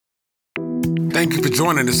Thank you for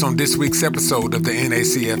joining us on this week's episode of the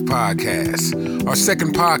NACF Podcast, our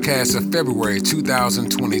second podcast of February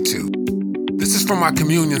 2022. This is from our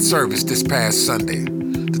communion service this past Sunday.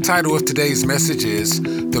 The title of today's message is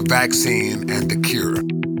The Vaccine and the Cure.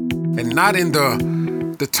 And not in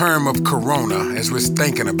the term of corona as we're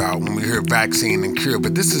thinking about when we hear vaccine and cure,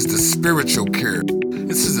 but this is the spiritual cure.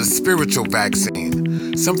 This is a spiritual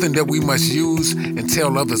vaccine, something that we must use and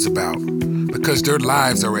tell others about because their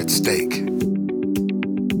lives are at stake.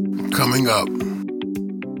 Coming up.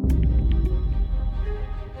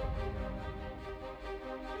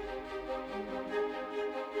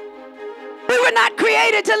 We were not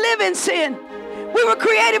created to live in sin. We were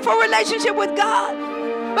created for a relationship with God.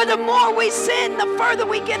 But the more we sin, the further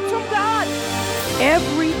we get from God.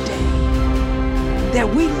 Every day that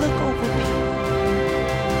we look over people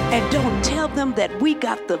and don't tell them that we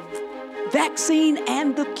got the vaccine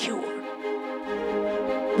and the cure,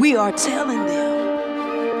 we are telling them,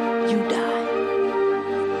 you die.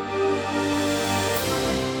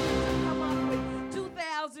 Come up with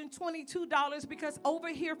 $2,022 because over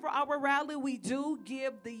here for our rally we do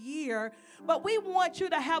give the year, but we want you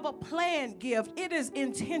to have a planned gift. It is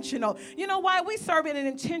intentional. You know why? We serve an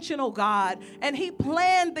intentional God, and He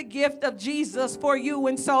planned the gift of Jesus for you,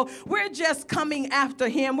 and so we're just coming after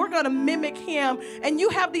Him. We're going to mimic Him, and you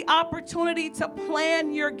have the opportunity to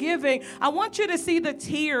plan your giving. I want you to see the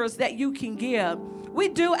tiers that you can give. We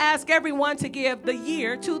do ask everyone to give the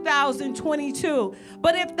year 2022.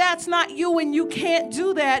 But if that's not you and you can't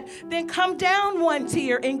do that, then come down one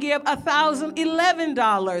tier and give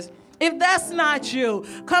 $1,011. If that's not you,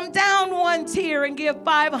 come down one tier and give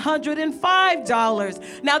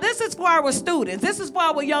 $505. Now, this is for our students. This is for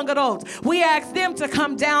our young adults. We ask them to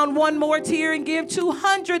come down one more tier and give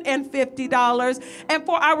 $250. And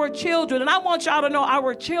for our children, and I want y'all to know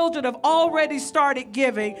our children have already started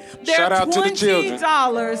giving. Shout out to the children.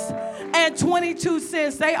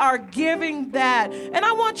 $20.22. They are giving that. And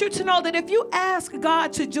I want you to know that if you ask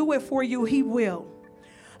God to do it for you, He will.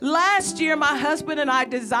 Last year, my husband and I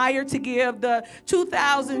desired to give the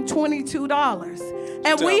 $2,022.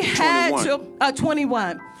 And we had to,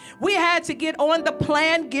 21. We had to get on the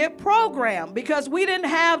planned gift program because we didn't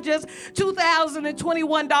have just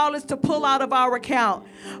 $2,021 to pull out of our account.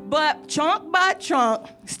 But chunk by chunk,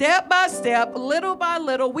 step by step, little by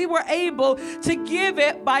little, we were able to give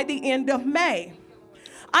it by the end of May.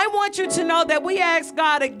 I want you to know that we asked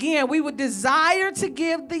God again. We would desire to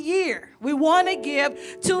give the year. We want to give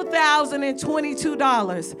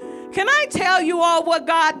 $2,022. Can I tell you all what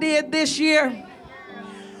God did this year?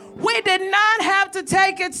 We did not have to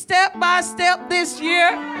take it step by step this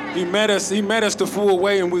year. He met us the full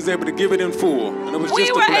way and was able to give it in full. And it was we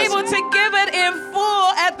just were a blessing. able to give it in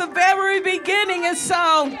full at the very beginning. And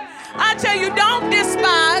so I tell you, don't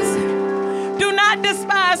despise. Do not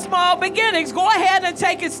despise small beginnings. Go ahead and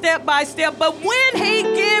take it step by step. But when He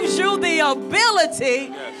gives you the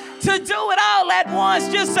ability to do it all at once,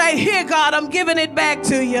 just say, here, God, I'm giving it back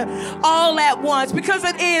to you all at once because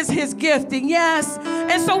it is His gifting, yes.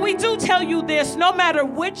 And so we do tell you this, no matter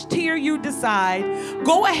which tier you decide,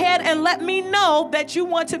 go ahead and let me know that you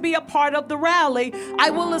want to be a part of the rally.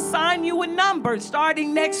 I will assign you a number.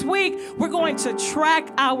 Starting next week, we're going to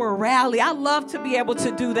track our rally. I love to be able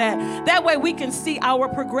to do that. That way we can see our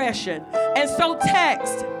progression. And so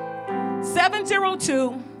text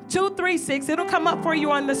 702-236, it'll come up for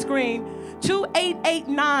you on the screen,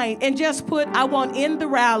 2889, and just put, I want in the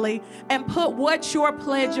rally, and put what your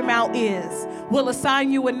pledge amount is. We'll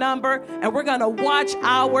assign you a number, and we're going to watch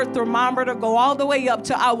our thermometer go all the way up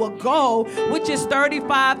to our goal, which is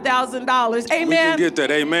 $35,000. Amen? We can get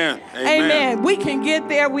that. Amen. Amen. We can get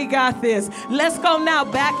there. We got this. Let's go now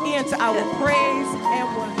back into our praise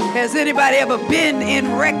and worship. Has anybody ever been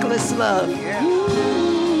in reckless love?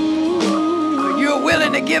 You're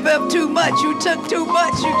willing to give up too much. You took too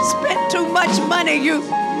much. You spent too much money. You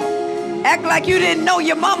act like you didn't know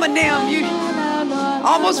your mama and them. You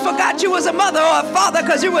almost forgot you was a mother or a father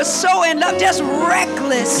because you were so in love, just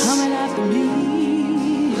reckless.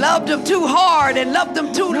 Loved them too hard and loved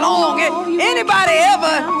them too long. Anybody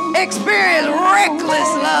ever experienced reckless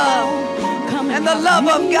love? And the love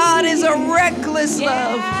of God is a reckless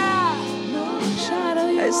love.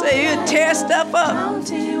 They say He'll tear stuff up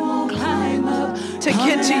to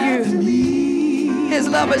get to you. His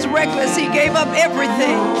love is reckless. He gave up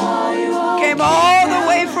everything. Came all the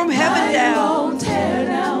way from heaven down.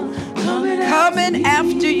 Coming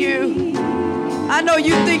after you. I know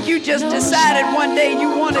you think you just decided one day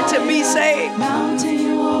you wanted to be saved.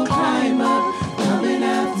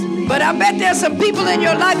 But I bet there's some people in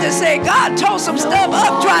your life that say, God tore some stuff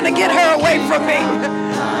up trying to get her away from me.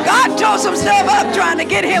 God tore some stuff up trying to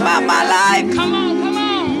get him out of my life. Come on, come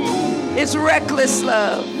on. It's reckless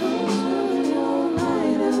love.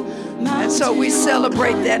 And so we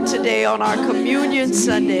celebrate that today on our Communion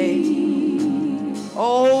Sunday.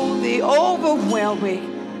 Oh, the overwhelming.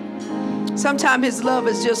 Sometimes his love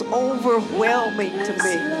is just overwhelming to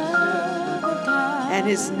me. And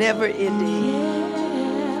his never-ending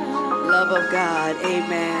love of God.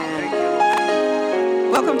 Amen.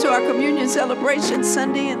 Welcome to our Communion Celebration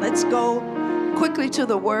Sunday. And let's go quickly to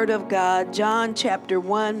the Word of God. John chapter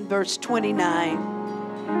 1, verse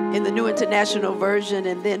 29 in the New International Version.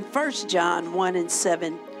 And then 1 John 1 and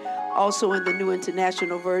 7. Also in the New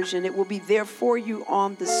International Version. It will be there for you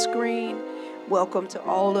on the screen. Welcome to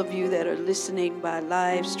all of you that are listening by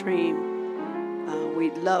live stream.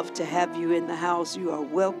 We'd love to have you in the house. You are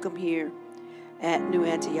welcome here at New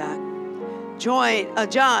Antioch.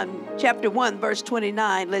 John chapter 1, verse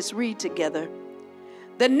 29. Let's read together.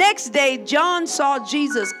 The next day, John saw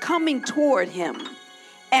Jesus coming toward him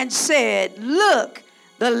and said, "Look,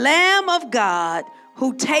 the Lamb of God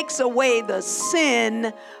who takes away the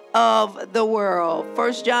sin of the world."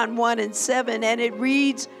 1 John 1 and 7, and it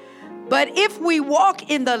reads, "But if we walk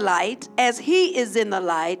in the light as he is in the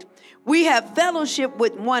light, we have fellowship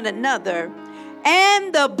with one another,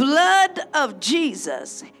 and the blood of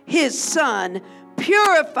Jesus, his Son,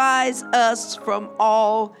 purifies us from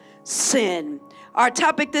all sin." Our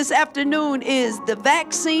topic this afternoon is the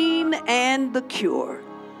vaccine and the cure.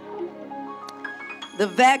 The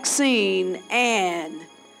vaccine and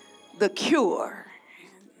the cure.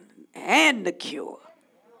 And the cure.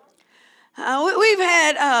 We've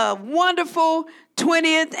had a wonderful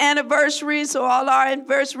 20th anniversary, so all our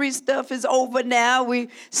anniversary stuff is over now. We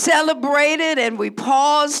celebrated and we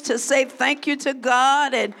paused to say thank you to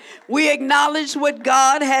God, and we acknowledged what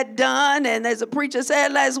God had done. And as a preacher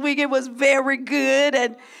said last week, it was very good.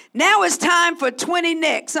 And now it's time for 20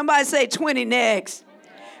 next. Somebody say 20 next.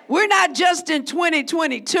 We're not just in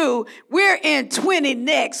 2022, we're in 20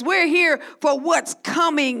 next. We're here for what's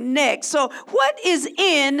coming next. So what is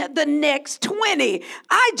in the next 20?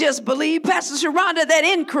 I just believe, Pastor Sharonda, that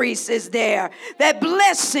increase is there, that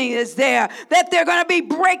blessing is there, that there are going to be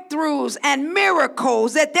breakthroughs and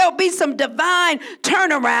miracles, that there'll be some divine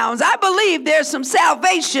turnarounds. I believe there's some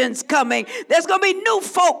salvations coming. There's going to be new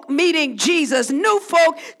folk meeting Jesus, new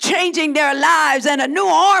folk changing their lives, and a new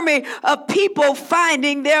army of people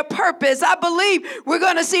finding their purpose. I believe we're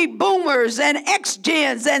going to see boomers and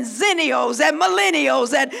X-Gens and Zennials and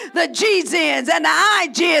Millennials and the G-Zens and the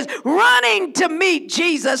I-Gens running to meet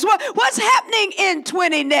Jesus. What's happening in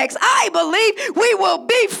 20 next? I believe we will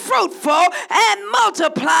be fruitful and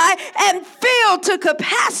multiply and fill to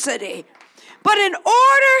capacity. But in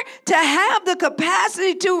order to have the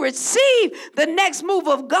capacity to receive the next move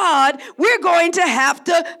of God, we're going to have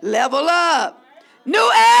to level up.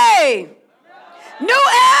 New A. New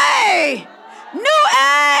A! New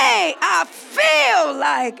A! I feel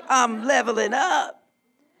like I'm leveling up.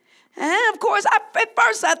 And of course, at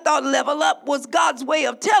first I thought level up was God's way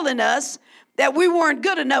of telling us that we weren't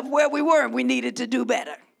good enough where we were and we needed to do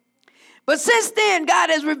better. But since then,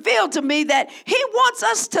 God has revealed to me that he wants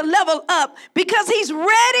us to level up because he's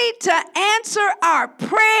ready to answer our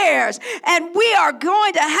prayers. And we are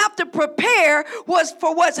going to have to prepare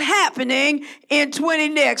for what's happening in 20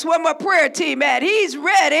 next. Where my prayer team at? He's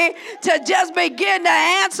ready to just begin to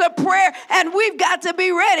answer prayer. And we've got to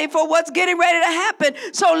be ready for what's getting ready to happen.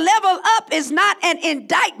 So level up is not an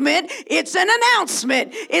indictment. It's an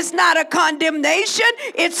announcement. It's not a condemnation.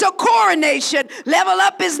 It's a coronation. Level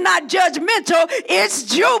up is not judgmental. It's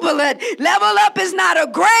jubilant. Level up is not a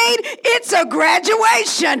grade, it's a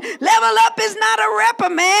graduation. Level up is not a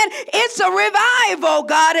reprimand, it's a revival.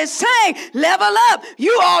 God is saying, level up.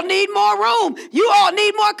 You all need more room. You all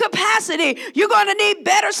need more capacity. You're going to need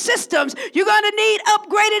better systems. You're going to need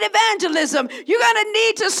upgraded evangelism. You're going to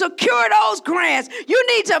need to secure those grants. You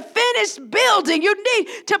need to finish building. You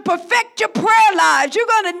need to perfect your prayer lives. You're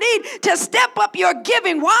going to need to step up your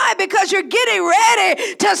giving. Why? Because you're getting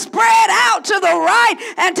ready to spread out to the right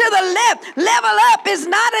and to the left. Level up is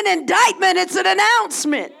not an indictment, it's an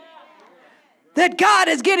announcement that God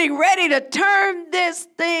is getting ready to turn this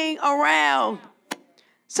thing around.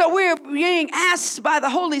 So we're being asked by the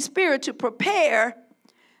Holy Spirit to prepare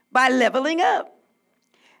by leveling up.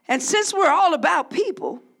 And since we're all about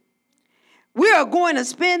people, we are going to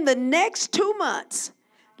spend the next 2 months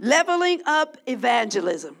leveling up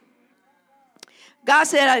evangelism. God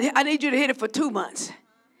said, I need you to hit it for 2 months.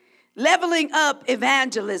 Leveling up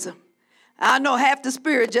evangelism. I know half the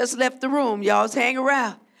spirit just left the room. Y'all's hang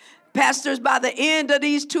around. Pastors, by the end of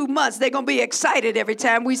these 2 months, they're going to be excited every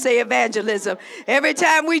time we say evangelism. Every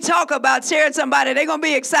time we talk about sharing somebody, they're going to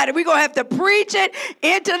be excited. We're going to have to preach it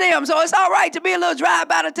into them. So it's all right to be a little dry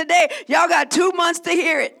about it today. Y'all got 2 months to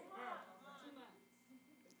hear it.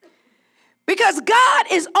 Because God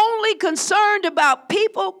is only concerned about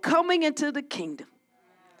people coming into the kingdom.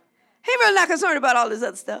 He's really not concerned about all this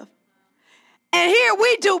other stuff. And here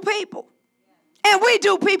we do people. And we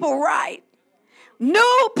do people right.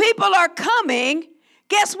 New people are coming.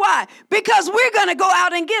 Guess why? Because we're going to go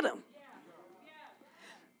out and get them.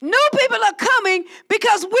 New people are coming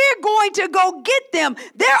because we're going to go get them.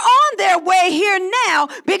 They're on their way here now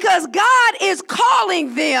because God is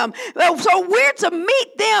calling them. So we're to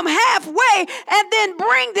meet them halfway and then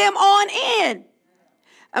bring them on in.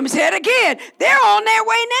 I'm going to say it again. They're on their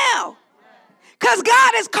way now because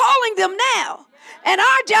God is calling them now. And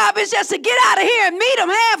our job is just to get out of here and meet them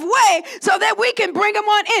halfway so that we can bring them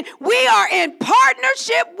on in. We are in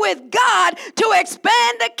partnership with God to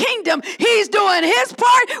expand the kingdom. He's doing his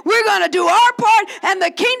part. We're going to do our part. And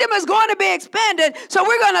the kingdom is going to be expanded. So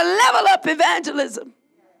we're going to level up evangelism.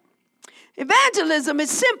 Evangelism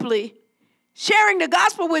is simply sharing the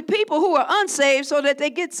gospel with people who are unsaved so that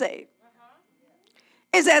they get saved.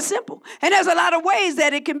 It's that simple. And there's a lot of ways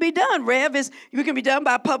that it can be done, Rev. You can be done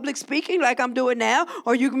by public speaking like I'm doing now,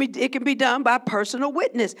 or it can be done by personal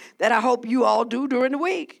witness that I hope you all do during the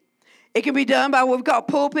week. It can be done by what we call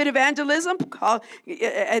pulpit evangelism,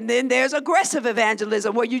 and then there's aggressive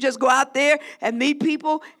evangelism, where you just go out there and meet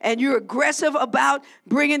people and you're aggressive about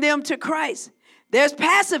bringing them to Christ. There's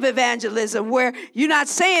passive evangelism where you're not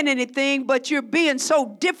saying anything, but you're being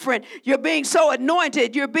so different. You're being so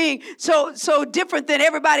anointed. You're being so different than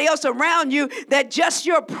everybody else around you that just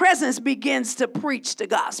your presence begins to preach the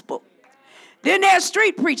gospel. Then there's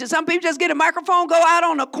street preaching. Some people just get a microphone, go out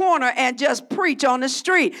on a corner and just preach on the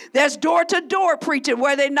street. There's door-to-door preaching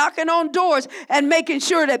where they're knocking on doors and making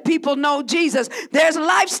sure that people know Jesus. There's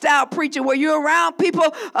lifestyle preaching where you're around people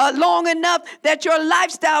long enough that your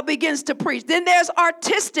lifestyle begins to preach. Then there's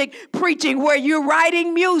artistic preaching where you're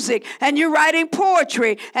writing music and you're writing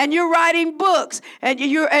poetry and you're writing books and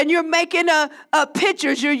you're making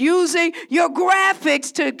pictures. You're using your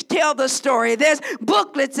graphics to tell the story. There's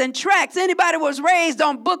booklets and tracts. Anybody was raised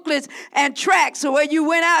on booklets and tracts, so where you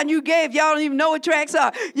went out and you gave, y'all don't even know what tracts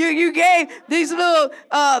are. You gave these little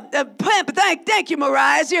thank you,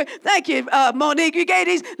 Mariah. Thank you, Monique. You gave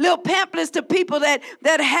these little pamphlets to people that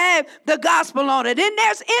have the gospel on it. Then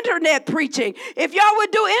there's internet preaching. If y'all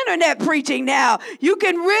would do internet preaching now, you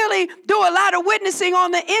can really do a lot of witnessing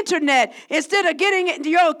on the internet instead of getting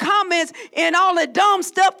your comments in all the dumb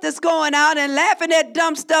stuff that's going out and laughing at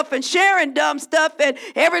dumb stuff and sharing dumb stuff and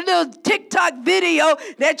every little TikTok video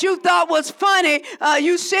that you thought was funny,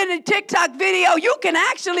 you send a TikTok video. You can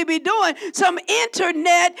actually be doing some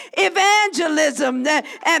internet evangelism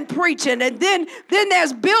and preaching. And then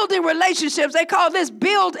there's building relationships. They call this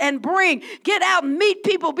build and bring. Get out and meet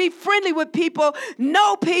people, be friendly with people,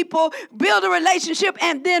 know people, build a relationship,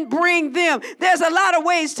 and then bring them. There's a lot of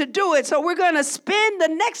ways to do it. So we're going to spend the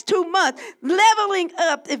next 2 months leveling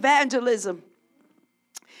up evangelism.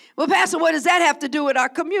 Well, Pastor, what does that have to do with our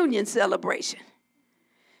communion celebration?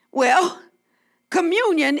 Well,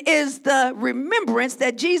 communion is the remembrance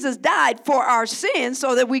that Jesus died for our sins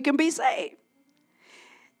so that we can be saved.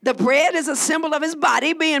 The bread is a symbol of his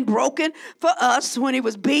body being broken for us when he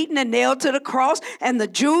was beaten and nailed to the cross. And the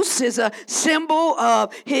juice is a symbol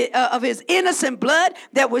of his innocent blood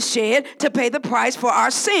that was shed to pay the price for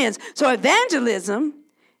our sins. So evangelism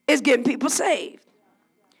is getting people saved.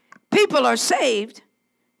 People are saved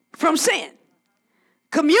from sin.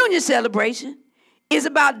 Communion celebration is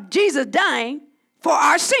about Jesus dying for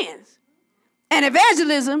our sins. And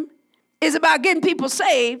evangelism is about getting people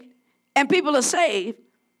saved, and people are saved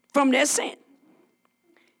from their sin.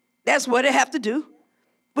 That's what it have to do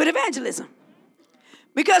with evangelism.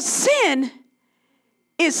 Because sin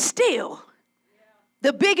is still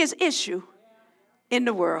the biggest issue in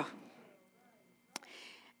the world.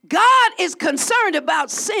 God is concerned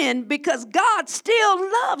about sin because God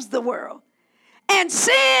still loves the world. And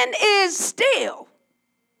sin is still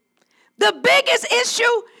the biggest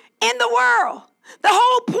issue in the world. The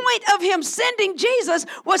whole point of him sending Jesus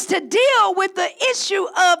was to deal with the issue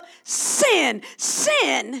of sin.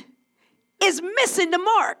 Sin is missing the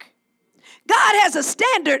mark. God has a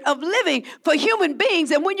standard of living for human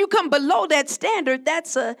beings, and when you come below that standard,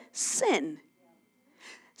 that's a sin.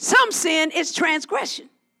 Some sin is transgression.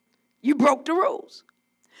 You broke the rules.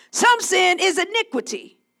 Some sin is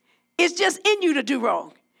iniquity. It's just in you to do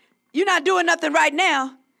wrong. You're not doing nothing right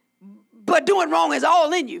now, but doing wrong is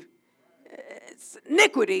all in you.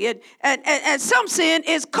 iniquity, and some sin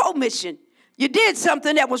is commission. You did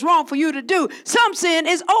something that was wrong for you to do. Some sin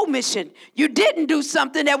is omission. You didn't do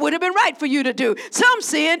something that would have been right for you to do. Some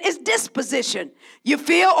sin is disposition. You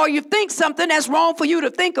feel or you think something that's wrong for you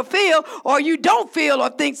to think or feel, or you don't feel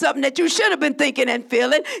or think something that you should have been thinking and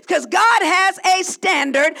feeling, because God has a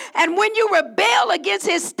standard, and when you rebel against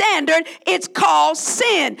his standard, it's called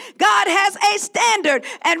sin. God has a standard,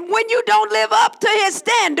 and when you don't live up to his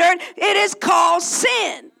standard, it is called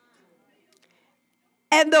sin.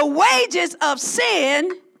 And the wages of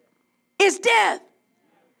sin is death.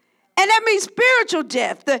 And that means spiritual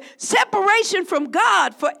death, the separation from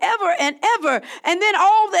God forever and ever. And then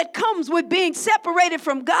all that comes with being separated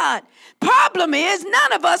from God. Problem is,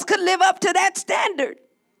 none of us could live up to that standard.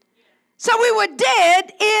 So we were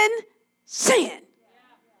dead in sin.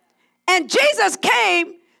 And Jesus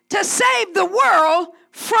came to save the world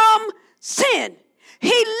from sin.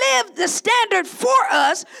 He lived the standard for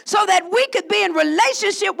us so that we could be in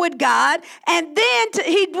relationship with God, and then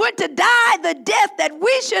he went to die the death that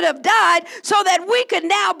we should have died so that we could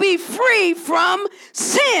now be free from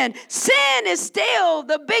sin. Sin is still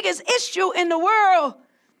the biggest issue in the world.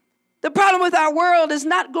 The problem with our world is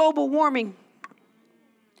not global warming.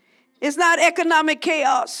 It's not economic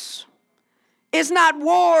chaos. It's not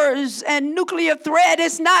wars and nuclear threat.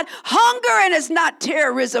 It's not hunger, and it's not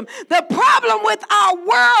terrorism. The problem with our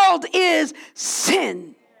world is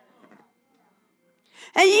sin.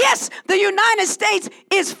 And yes, the United States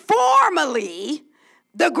is formally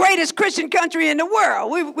the greatest Christian country in the world.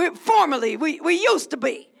 We used to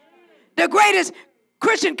be the greatest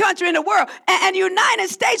Christian country in the world. And the United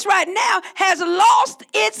States right now has lost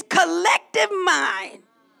its collective mind.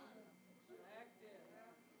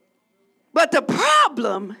 But the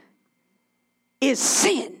problem is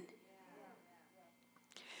sin.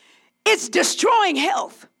 It's destroying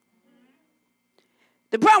health.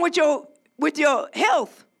 The problem with your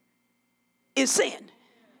health is sin.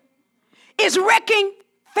 It's wrecking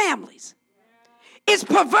families. It's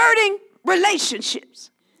perverting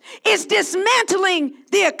relationships. It's dismantling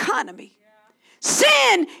the economy.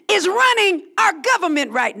 Sin is running our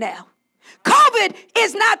government right now. COVID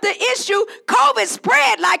is not the issue. COVID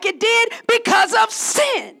spread like it did because of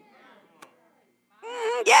sin.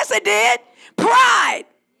 Yes, it did. Pride,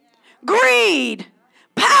 greed,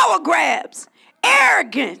 power grabs,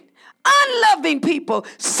 arrogant, unloving people,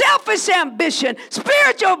 selfish ambition,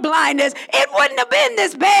 spiritual blindness. It wouldn't have been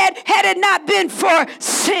this bad had it not been for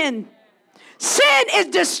sin. Sin is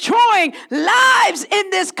destroying lives in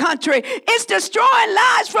this country. It's destroying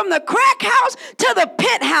lives from the crack house to the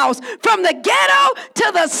penthouse, from the ghetto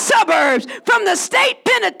to the suburbs, from the state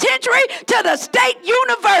penitentiary to the state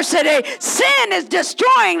university. Sin is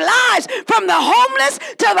destroying lives from the homeless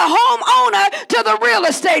to the homeowner to the real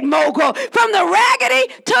estate mogul, from the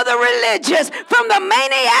raggedy to the religious, from the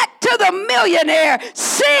maniac to the millionaire.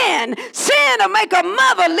 Sin will make a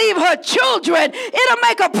mother leave her children. It'll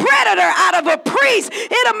make a predator out of a priest.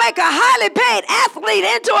 It'll make a highly paid athlete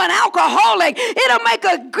into an alcoholic. It'll make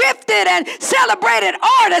a gifted and celebrated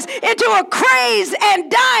artist into a crazed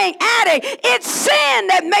and dying addict. It's sin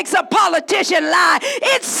that makes a politician lie.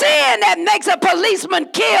 It's sin that makes a policeman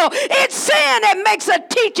kill. It's sin that makes a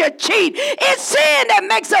teacher cheat. It's sin that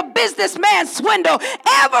makes a businessman swindle.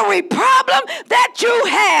 Every problem that you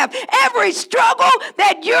have, every struggle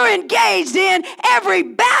that you're engaged in, every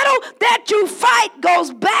battle that you fight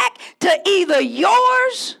goes back to either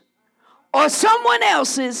yours or someone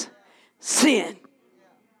else's sin.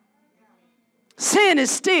 Sin is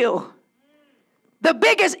still the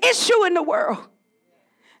biggest issue in the world.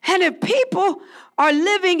 And if people are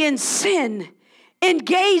living in sin,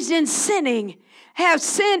 engaged in sinning, have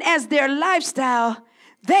sin as their lifestyle,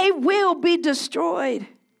 they will be destroyed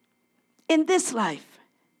in this life.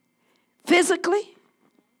 Physically.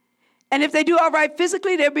 And if they do all right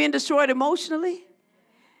physically, they're being destroyed emotionally.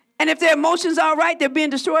 And if their emotions are all right, they're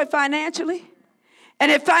being destroyed financially.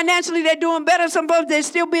 And if financially they're doing better, sometimes they're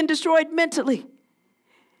still being destroyed mentally.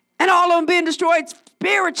 And all of them being destroyed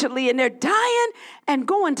spiritually. And they're dying and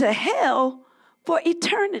going to hell for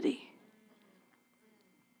eternity.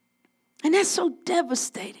 And that's so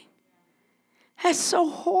devastating. That's so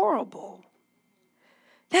horrible.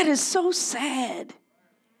 That is so sad.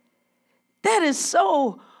 That is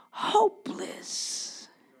so hopeless.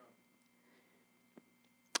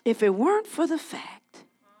 If it weren't for the fact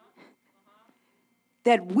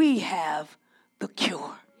that we have the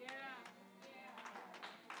cure.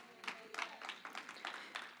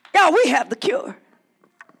 Yeah, we have the cure.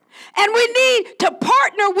 And we need to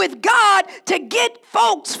partner with God to get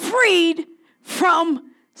folks freed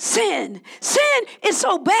from sin. Sin is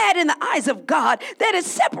so bad in the eyes of God that it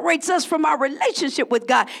separates us from our relationship with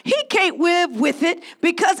God. He can't live with it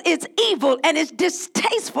because it's evil and it's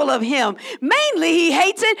distasteful of him. Mainly, he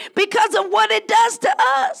hates it because of what it does to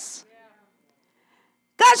us.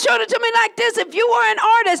 God showed it to me like this. If you were an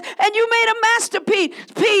artist and you made a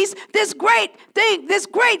masterpiece, this great thing, this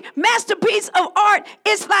great masterpiece of art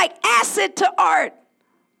is like acid to art.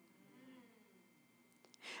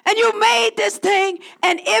 And you made this thing,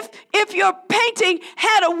 and if your painting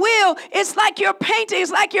had a will, it's like your painting, it's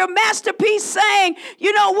like your masterpiece saying,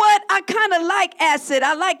 you know what, I kind of like acid.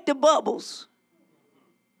 I like the bubbles.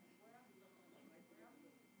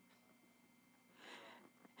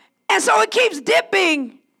 And so it keeps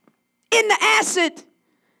dipping in the acid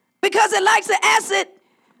because it likes the acid,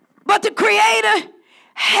 but the Creator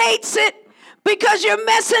hates it. Because you're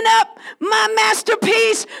messing up my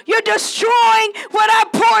masterpiece. You're destroying what I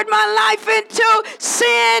poured my life into.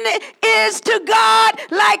 Sin is to God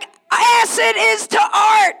like acid is to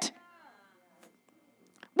art.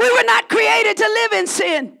 We were not created to live in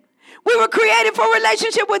sin. We were created for a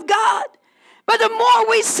relationship with God. But the more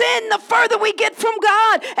we sin, the further we get from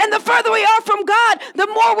God. And the further we are from God, the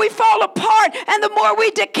more we fall apart. And the more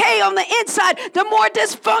we decay on the inside, the more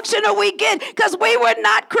dysfunctional we get. Because we were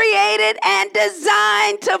not created and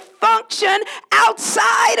designed to function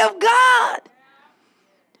outside of God.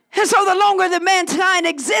 And so the longer that mankind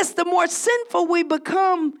exists, the more sinful we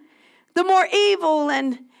become. The more evil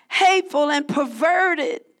and hateful and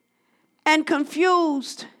perverted and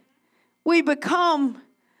confused we become.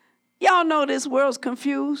 Y'all know this world's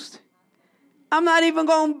confused. I'm not even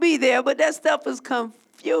going to be there, but that stuff is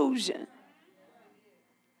confusion.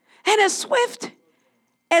 And as swift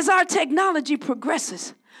as our technology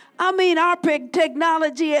progresses, our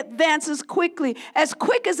technology advances quickly. As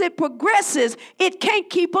quick as it progresses, it can't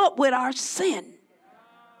keep up with our sin.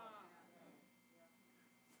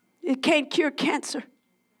 It can't cure cancer.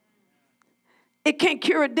 It can't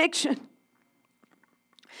cure addiction.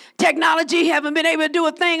 Technology haven't been able to do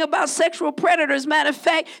a thing about sexual predators. Matter of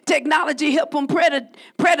fact, technology help them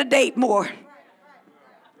predate more.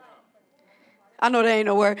 I know that ain't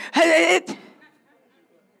no word. It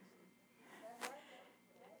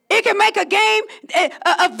can make a game,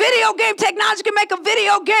 a video game. Technology can make a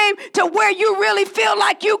video game to where you really feel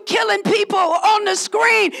like you killing people on the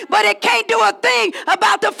screen, but it can't do a thing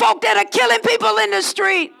about the folk that are killing people in the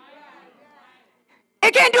street.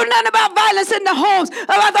 It can't do nothing about violence in the homes,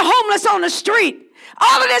 about the homeless on the street.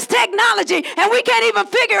 All of this technology, and we can't even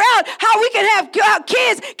figure out how we can have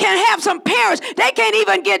kids can have some parents. They can't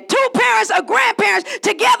even get two parents or grandparents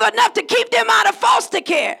together enough to keep them out of foster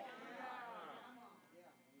care.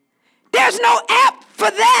 There's no app for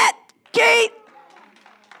that, Kate.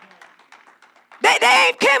 They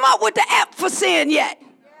ain't came up with the app for sin yet.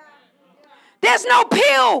 There's no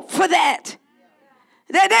pill for that.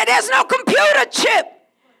 There's no computer chip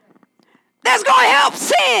that's going to help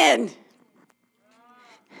sin.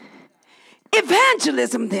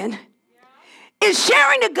 Evangelism, then, is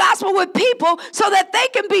sharing the gospel with people so that they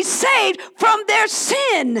can be saved from their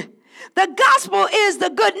sin. The gospel is the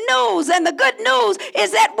good news, and the good news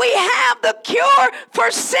is that we have the cure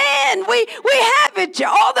for sin. We have it,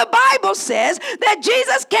 y'all. The Bible says that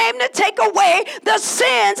Jesus came to take away the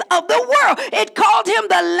sins of the world. It called him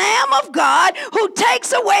the Lamb of God who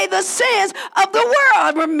takes away the sins of the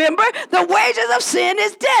world. Remember, the wages of sin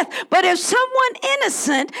is death. But if someone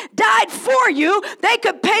innocent died for you, they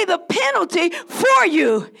could pay the penalty for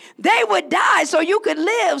you. They would die so you could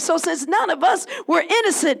live. So since none of us were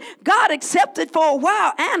innocent, God accepted for a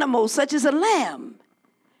while animals such as a lamb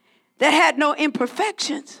that had no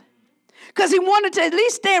imperfections, because he wanted to at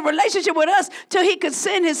least stay in relationship with us till he could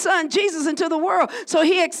send his son Jesus into the world. So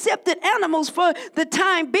he accepted animals for the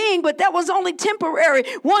time being, but that was only temporary.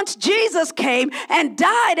 Once Jesus came and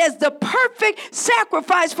died as the perfect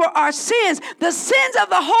sacrifice for our sins, the sins of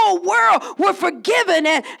the whole world were forgiven,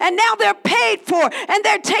 and now they're paid for and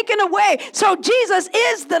they're taken away. So Jesus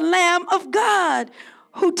is the Lamb of God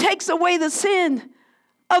who takes away the sin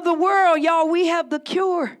of the world. Y'all, we have the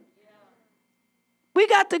cure. We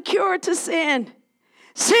got the cure to sin.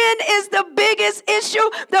 Sin is the biggest issue,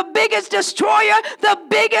 the biggest destroyer, the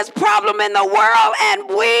biggest problem in the world, and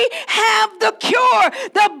we have the cure.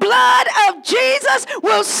 The blood of Jesus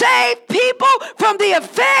will save people from the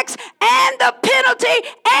effects and the penalty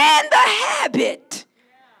and the habit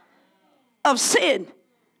of sin.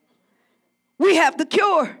 We have the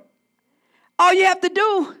cure. All you have to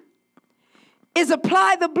do is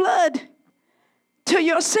apply the blood to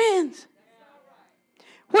your sins,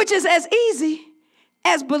 which is as easy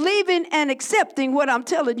as believing and accepting what I'm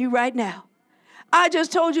telling you right now. I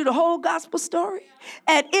just told you the whole gospel story.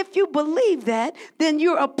 And if you believe that, then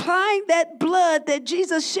you're applying that blood that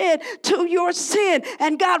Jesus shed to your sin.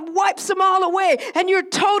 And God wipes them all away. And you're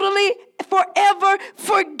totally, forever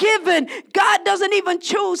forgiven. God doesn't even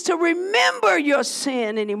choose to remember your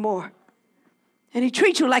sin anymore. And he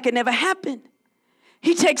treats you like it never happened.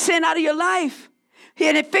 He takes sin out of your life.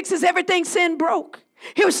 And it fixes everything sin broke.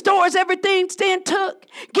 He restores everything sin took,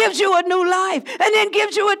 gives you a new life, and then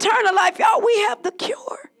gives you eternal life. Y'all, we have the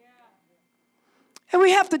cure. And we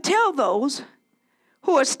have to tell those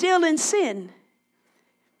who are still in sin.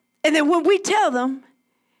 And then when we tell them,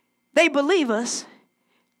 they believe us,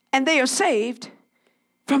 and they are saved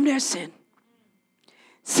from their sin.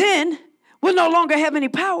 Sin will no longer have any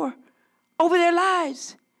power over their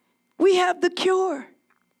lives. We have the cure.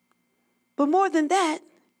 But more than that,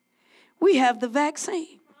 we have the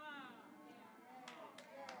vaccine.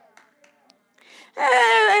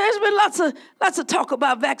 There's been lots of talk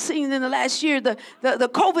about vaccines in the last year. The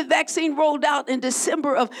COVID vaccine rolled out in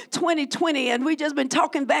December of 2020, and we've just been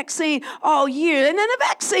talking vaccine all year. And then the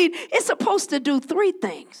vaccine is supposed to do three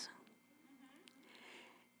things.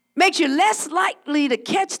 Makes you less likely to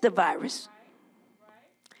catch the virus.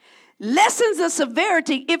 Lessens the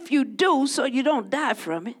severity if you do, so you don't die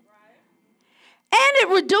from it. And it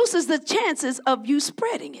reduces the chances of you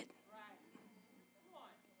spreading it.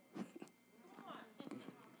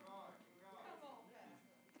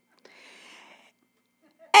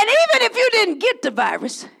 And even if you didn't get the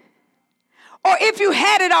virus, or if you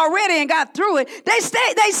had it already and got through it, they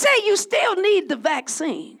say you still need the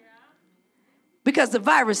vaccine because the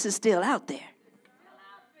virus is still out there.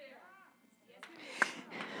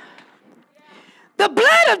 The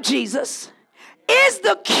blood of Jesus is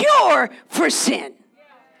the cure for sin,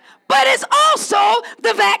 but it's also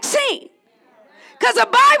the vaccine. Because the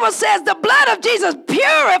Bible says the blood of Jesus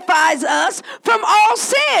purifies us from all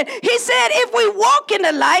sin. He said if we walk in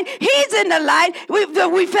the light, he's in the light,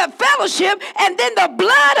 we have fellowship, and then the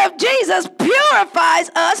blood of Jesus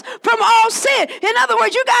purifies us from all sin. In other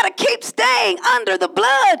words, you got to keep staying under the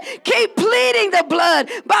blood. Keep pleading the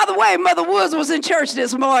blood. By the way, Mother Woods was in church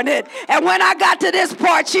this morning, and when I got to this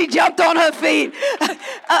part, she jumped on her feet. You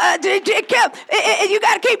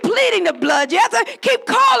got to keep pleading the blood. You have to keep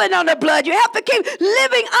calling on the blood. You have to keep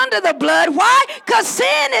living under the blood. Why? Because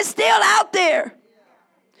sin is still out there.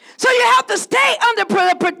 So you have to stay under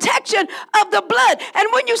the protection of the blood. And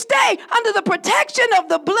when you stay under the protection of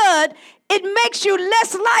the blood, it makes you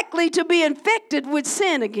less likely to be infected with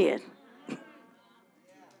sin again.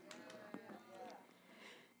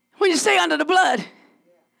 When you stay under the blood,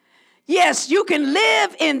 yes, you can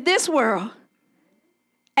live in this world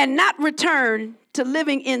and not return to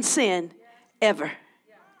living in sin ever.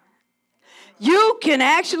 You can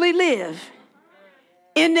actually live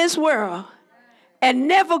in this world and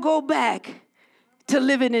never go back to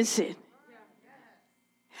living in sin.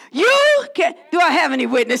 You can, do I have any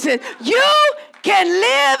witnesses? You can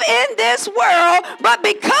live in this world, but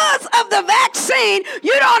because of the vaccine,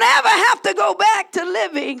 you don't ever have to go back to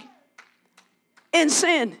living in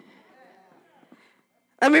sin.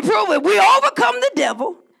 Let me prove it. We overcome the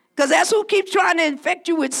devil, because that's who keeps trying to infect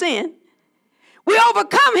you with sin. We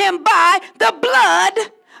overcome him by the blood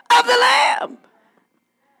of the Lamb.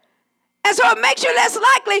 And so it makes you less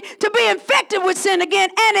likely to be infected with sin again,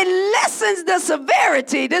 and it lessens the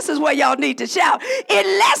severity. This is where y'all need to shout.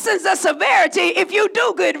 It lessens the severity if you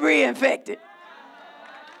do get reinfected.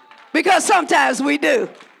 Because sometimes we do.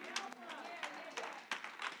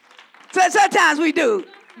 So sometimes we do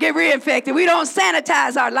get reinfected. We don't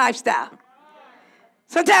sanitize our lifestyle.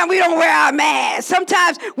 Sometimes we don't wear our masks.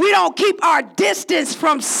 Sometimes we don't keep our distance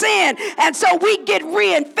from sin. And so we get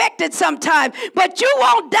reinfected sometimes. But you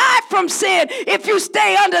won't die from sin if you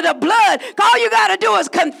stay under the blood. All you got to do is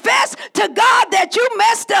confess to God that you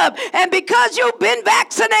messed up. And because you've been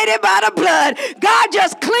vaccinated by the blood, God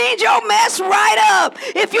just cleaned your mess right up.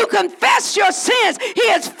 If you confess your sins, he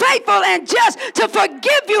is faithful and just to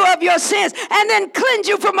forgive you of your sins and then cleanse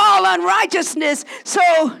you from all unrighteousness.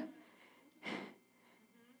 So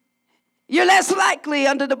you're less likely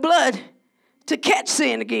under the blood to catch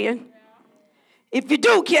sin again. If you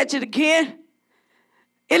do catch it again,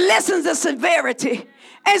 it lessens the severity.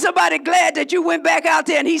 Ain't somebody glad that you went back out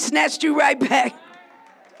there and he snatched you right back?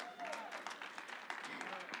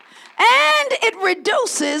 And it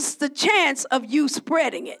reduces the chance of you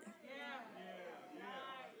spreading it.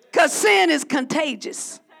 Because sin is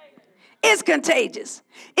contagious. It's contagious.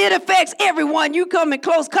 It affects everyone you come in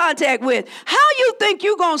close contact with. How you think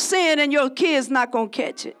you're going to sin and your kid's not going to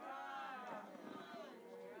catch it?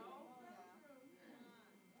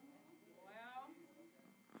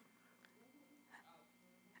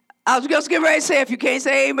 I was just getting ready to say, if you can't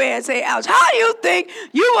say amen, say ouch. How do you think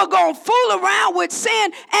you were going to fool around with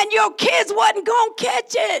sin and your kids wasn't going to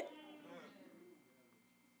catch it?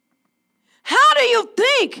 How do you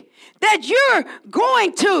think that you're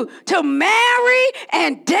going to marry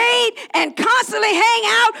and date and constantly hang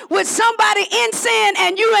out with somebody in sin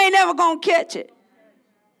and you ain't ever going to catch it?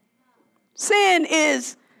 Sin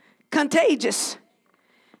is contagious.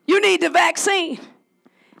 You need the vaccine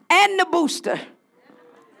and the booster.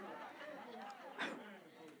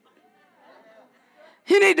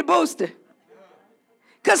 You need the booster.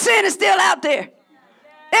 Because sin is still out there.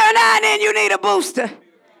 Every now and then you need a booster.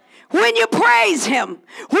 When you praise him,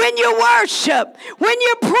 when you worship, when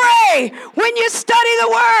you pray, when you study the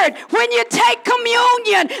word, when you take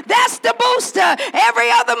communion, that's the booster. Every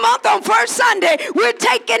other month on first Sunday, we're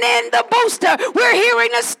taking in the booster. We're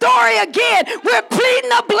hearing the story again. We're pleading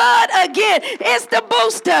the blood again. It's the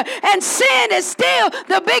booster. And sin is still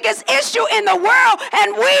the biggest issue in the world.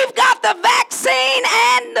 And we've got the vaccine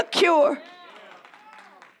and the cure.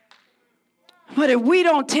 But if we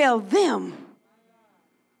don't tell them,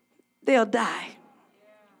 they'll die.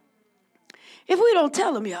 If we don't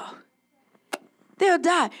tell them, y'all, they'll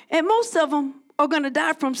die. And most of them are going to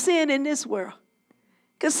die from sin in this world.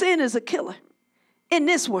 Because sin is a killer in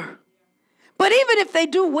this world. But even if they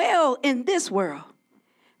do well in this world,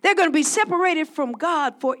 they're going to be separated from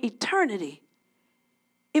God for eternity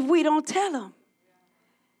if we don't tell them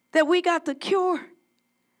that we got the cure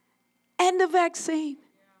and the vaccine.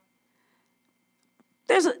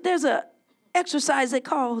 There's a exercise they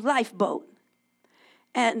call lifeboat.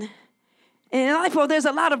 And in lifeboat, there's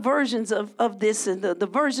a lot of versions of this. And the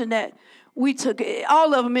version that we took,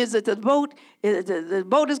 all of them is that the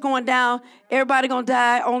boat is going down. Everybody going to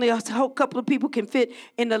die. Only a whole couple of people can fit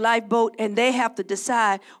in the lifeboat. And they have to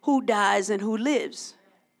decide who dies and who lives.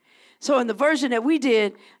 So in the version that we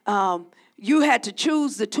did, you had to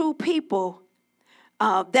choose the two people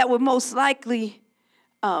that would most likely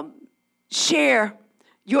share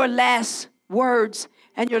your last words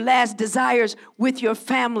and your last desires with your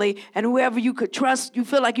family, and whoever you could trust, you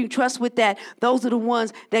feel like you trust with that, those are the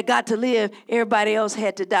ones that got to live. Everybody else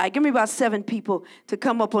had to die. Give me about 7 people to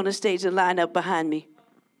come up on the stage and line up behind me.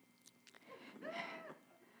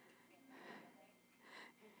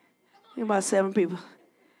 Give me about 7 people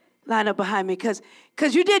line up behind me, because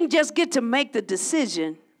you didn't just get to make the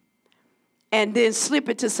decision and then slip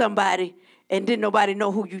it to somebody and didn't nobody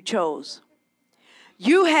know who you chose.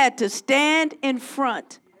 You had to stand in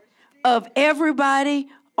front of everybody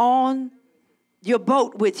on your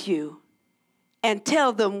boat with you and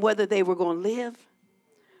tell them whether they were going to live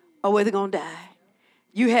or whether they're going to die.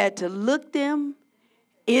 You had to look them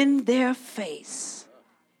in their face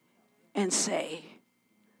and say,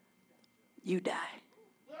 you die.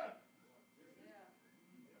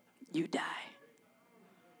 You die.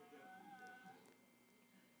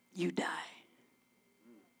 You die.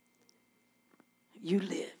 You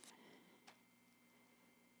live.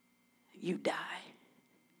 You die.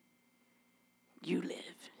 You live.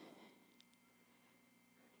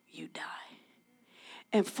 You die.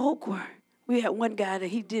 And we had one guy that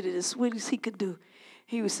he did it as sweet as he could do.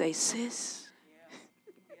 He would say, sis,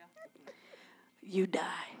 you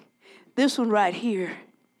die. This one right here,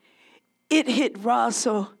 it hit Roz,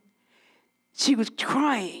 so she was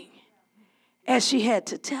crying as she had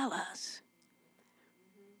to tell us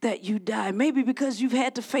that you die. Maybe because you've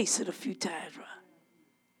had to face it a few times, right?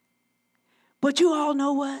 But you all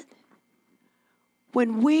know what?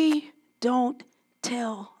 When we don't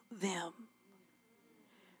tell them,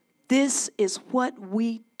 this is what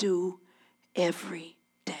we do every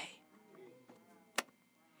day.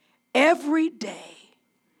 Every day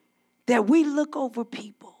that we look over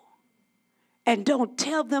people and don't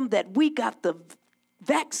tell them that we got the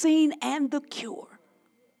vaccine and the cure,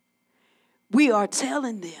 we are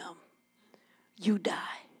telling them, you die.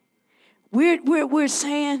 We're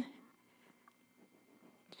saying,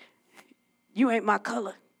 you ain't my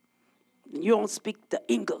color. You don't speak the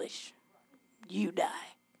English. You die.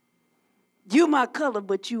 You my color,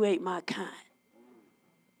 but you ain't my kind.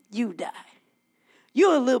 You die.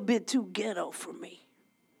 You're a little bit too ghetto for me.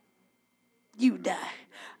 You die.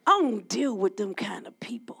 I don't deal with them kind of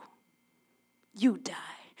people. You die.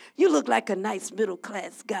 You look like a nice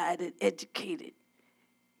middle-class guy that's educated.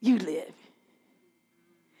 You live.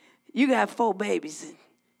 You got 4 babies and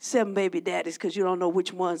 7 baby daddies because you don't know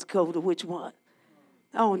which ones go to which one.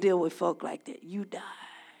 I don't deal with folk like that. You die.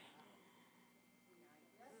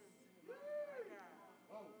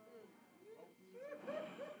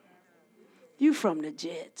 You from the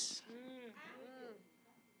Jets.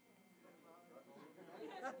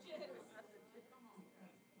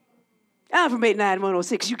 I'm from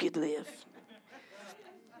 89106. You get to live.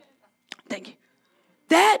 Thank you.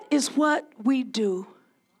 That is what we do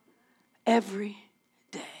every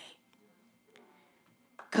day.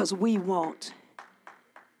 Because we won't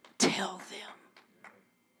tell them.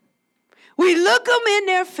 We look them in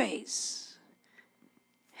their face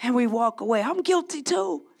and we walk away. I'm guilty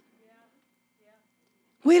too.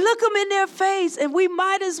 We look them in their face and we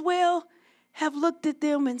might as well have looked at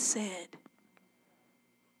them and said,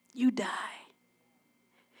 you die.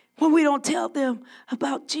 When we don't tell them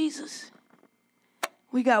about Jesus.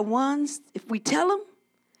 We got ones, if we tell them,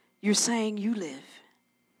 you're saying you live.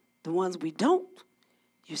 The ones we don't,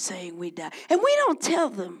 you're saying we die. And we don't tell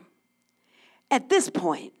them at this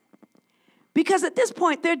point, because at this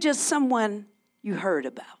point, they're just someone you heard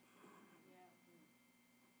about.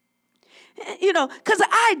 You know, because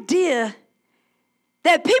the idea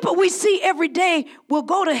that people we see every day will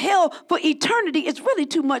go to hell for eternity is really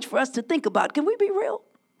too much for us to think about. Can we be real?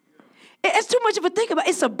 It's too much of a think about.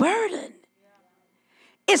 It's a burden.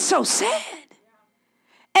 It's so sad.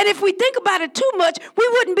 And if we think about it too much, we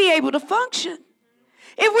wouldn't be able to function.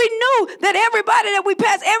 If we knew that everybody that we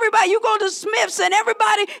pass, everybody, you go to Smith's and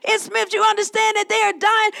everybody in Smith's, you understand that they are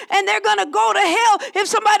dying and they're going to go to hell. If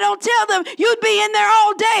somebody don't tell them, you'd be in there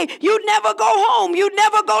all day. You'd never go home. You'd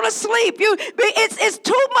never go to sleep. It's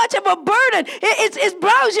too much of a burden. It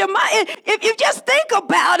blows your mind. If you just think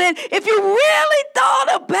about it, if you really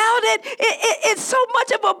thought about it, it's so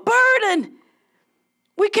much of a burden.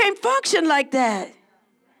 We can't function like that.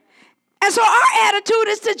 And so our attitude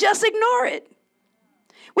is to just ignore it.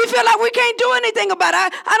 We feel like we can't do anything about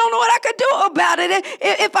it. I don't know what I could do about it.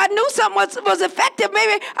 If I knew something was effective,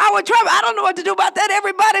 maybe I would try. But I don't know what to do about that.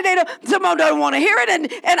 Everybody, someone doesn't want to hear it,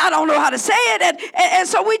 and I don't know how to say it. And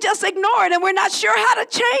so we just ignore it, and we're not sure how to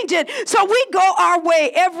change it. So we go our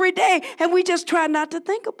way every day, and we just try not to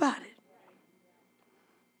think about it.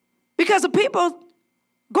 Because the people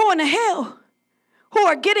going to hell who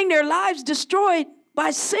are getting their lives destroyed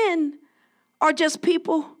by sin are just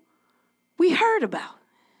people we heard about.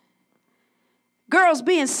 Girls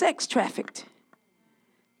being sex trafficked.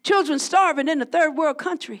 Children starving in a third world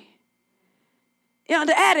country. You know,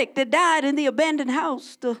 the addict that died in the abandoned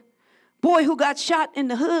house. The boy who got shot in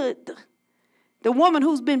the hood. The woman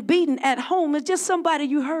who's been beaten at home is just somebody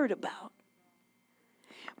you heard about.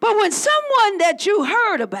 But when someone that you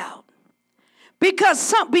heard about becomes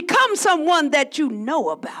someone that you know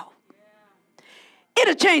about,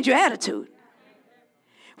 it'll change your attitude.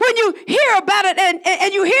 When you hear about it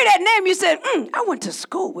and you hear that name, you said, I went to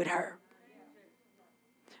school with her.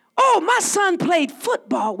 Oh, my son played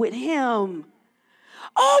football with him.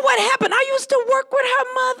 Oh, what happened? I used to work with her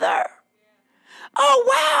mother. Oh,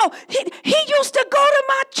 wow. He used to go to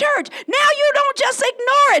my church. Now you don't just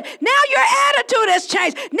ignore it. Now your attitude has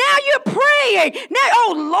changed. Now you're praying. Now,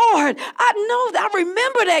 oh, Lord, I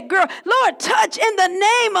remember that girl. Lord, touch in the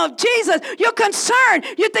name of Jesus. You're concerned.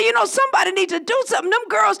 You think, somebody needs to do something. Them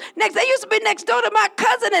girls, they used to be next door to my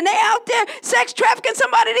cousin, and they out there sex trafficking.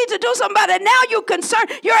 Somebody needs to do something about it. Now you're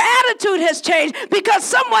concerned. Your attitude has changed because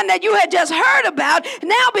someone that you had just heard about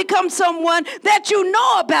now becomes someone that you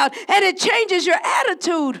know about, and it changes your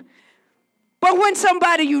attitude. But when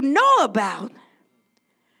somebody you know about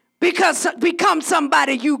becomes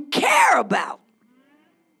somebody you care about,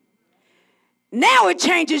 now it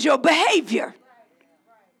changes your behavior.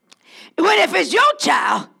 When if it's your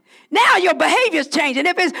child, now your behavior's changing.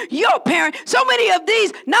 If it's your parent, so many of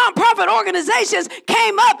these nonprofit organizations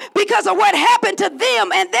came up because of what happened to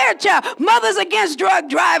them and their child. Mothers Against Drug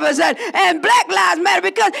Drivers and Black Lives Matter,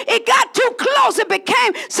 because it got too close. It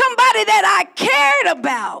became somebody that I cared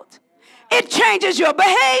about. It changes your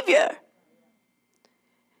behavior.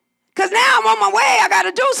 Because now I'm on my way. I got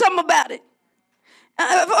to do something about it.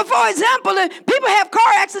 For example, people have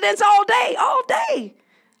car accidents all day.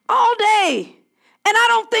 And I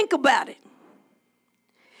don't think about it.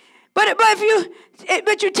 But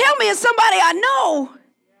you tell me it's somebody I know,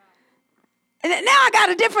 and now I got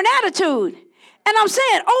a different attitude. And I'm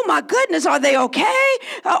saying, oh my goodness, are they okay?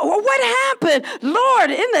 What happened?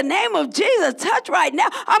 Lord, in the name of Jesus, touch right now.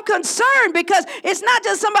 I'm concerned because it's not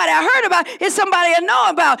just somebody I heard about, it's somebody I know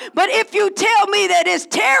about. But if you tell me that it's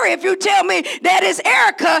Terry, if you tell me that it's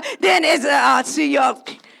Erica, then it's, I'll see y'all.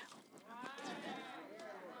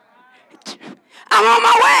 I'm on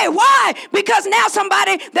my way. Why? Because now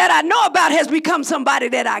somebody that I know about has become somebody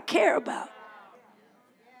that I care about.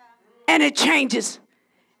 And it changes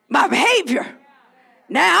my behavior.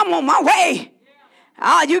 Now I'm on my way.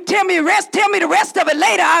 You tell me the rest of it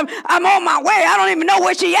later. I'm on my way. I don't even know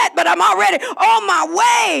where she at, but I'm already on my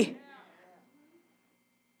way.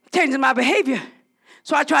 Changing my behavior.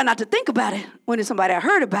 So I try not to think about it when it's somebody I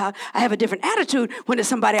heard about. I have a different attitude when it's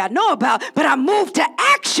somebody I know about. But I move to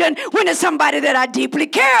action when it's somebody that I deeply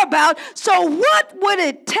care about. So what would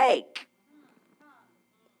it take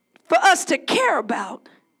for us to care about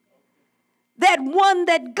that one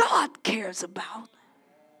that God cares about?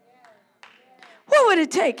 What would it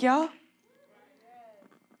take, y'all?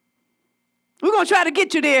 We're going to try to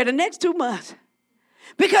get you there the next 2 months.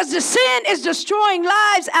 Because the sin is destroying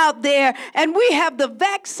lives out there, and we have the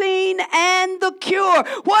vaccine and the cure.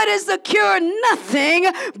 What is the cure? Nothing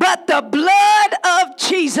but the blood of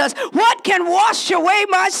Jesus. What can wash away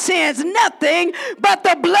my sins? Nothing but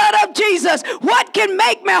the blood of Jesus. What can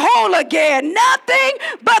make me whole again? Nothing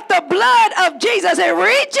but the blood of Jesus. It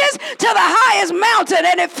reaches to the highest mountain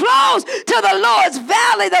and it flows to the lowest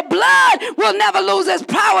valley. The blood will never lose its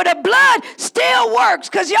power. The blood still works.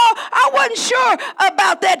 Because y'all, I wasn't sure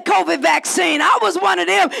about that COVID vaccine. I was one of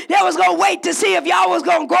them that was going to wait to see if y'all was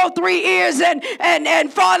going to grow 3 ears and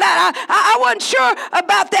fall out. I wasn't sure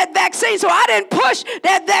about that vaccine, so I didn't push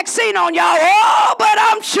that vaccine on y'all. Oh, but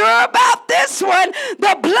I'm sure about this one.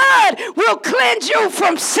 The blood will cleanse you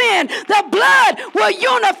from sin. The blood will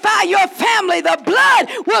unify your family. The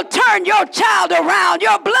blood will turn your child around.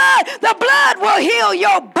 The blood will heal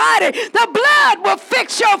your body. The blood will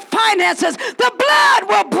fix your finances. The blood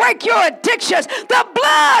will break your addictions. The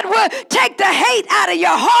blood will take the hate out of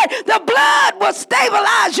your heart. The blood will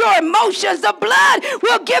stabilize your emotions. The blood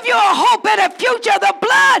will give you a hope and a future. The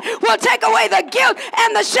blood will take away the guilt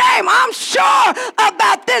and the shame. I'm sure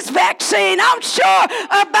about this vaccine. I'm sure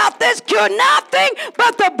about this cure. Nothing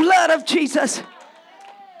but the blood of Jesus.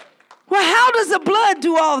 Well, how does the blood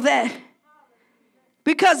do all that?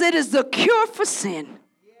 Because it is the cure for sin.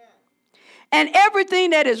 And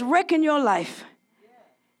everything that is wrecking your life,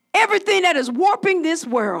 everything that is warping this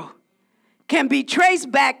world can be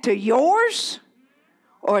traced back to yours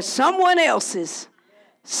or someone else's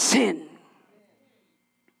sin.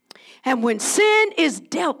 And when sin is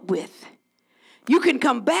dealt with, you can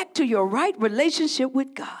come back to your right relationship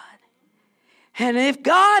with God. And if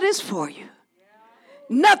God is for you,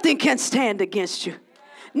 nothing can stand against you.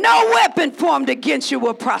 No weapon formed against you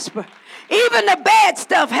will prosper. Even the bad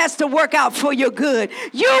stuff has to work out for your good.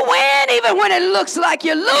 You win even when it looks like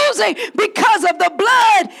you're losing because of the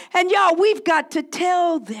blood. And y'all, we've got to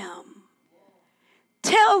tell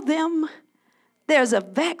them there's a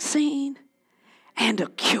vaccine and a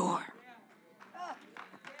cure.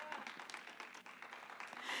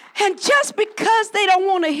 And just because they don't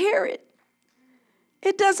want to hear it,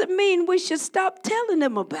 it doesn't mean we should stop telling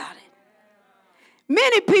them about it.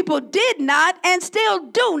 Many people did not and still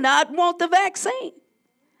do not want the vaccine.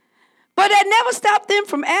 But that never stopped them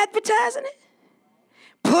from advertising it,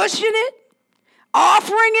 pushing it,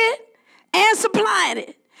 offering it, and supplying it.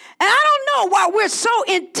 And I don't know why we're so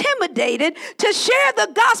intimidated to share the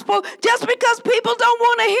gospel just because people don't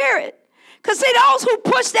want to hear it. Because see, those who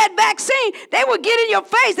push that vaccine, they would get in your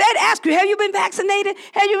face. They'd ask you, have you been vaccinated?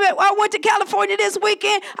 I went to California this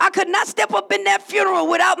weekend. I could not step up in that funeral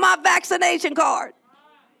without my vaccination card.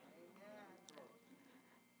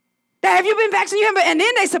 Have you been vaccinated? And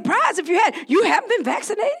then they surprised if you haven't been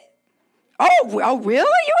vaccinated? Oh, really?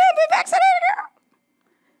 You haven't been vaccinated, girl?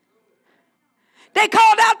 They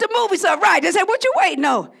called out the movie star, right? They said, what you waiting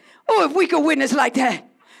on? Oh, if we could witness like that.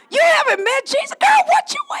 You haven't met Jesus? Girl,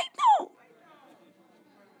 what you waiting on?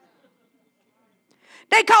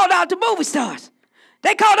 They called out the movie stars.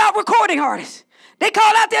 They called out recording artists. They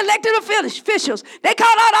called out the elected officials. They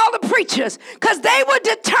called out all the preachers because they were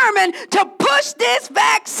determined to push this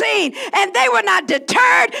vaccine. And they were not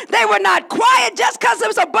deterred. They were not quiet just because there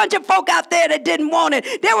was a bunch of folk out there that didn't want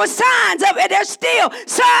it. There were signs up, and there's still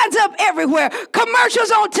signs up everywhere.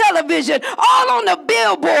 Commercials on television, all on the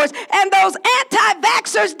billboards. And those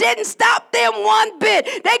anti-vaxxers didn't stop them one bit.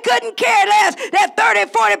 They couldn't care less that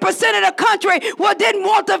 30-40% of the country didn't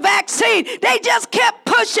want the vaccine. They just kept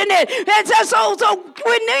pushing it. And so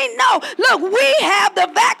we need know, look, we have the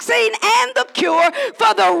vaccine and the cure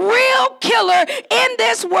for the real killer in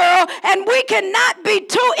this world, and we cannot be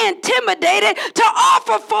too intimidated to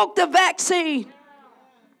offer folk the vaccine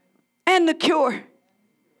and the cure.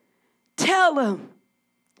 Tell them,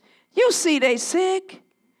 you see they sick.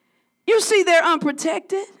 You see they're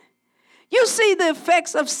unprotected. You see the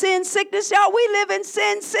effects of sin sickness. Y'all, we live in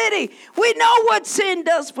Sin City. We know what sin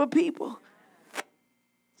does for people.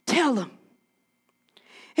 Tell them.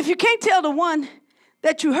 If you can't tell the one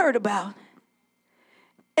that you heard about,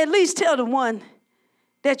 at least tell the one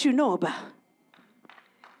that you know about.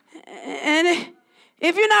 And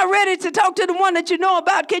if you're not ready to talk to the one that you know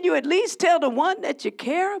about, can you at least tell the one that you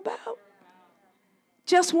care about?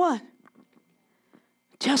 Just one.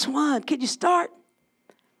 Just one. Can you start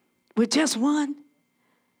with just one?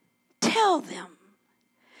 Tell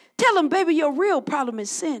them, baby, your real problem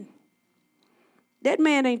is sin. That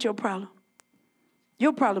man ain't your problem.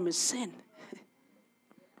 Your problem is sin.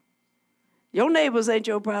 Your neighbors ain't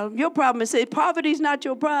your problem. Your problem is sin. Poverty's not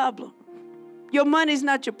your problem. Your money's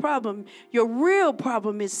not your problem. Your real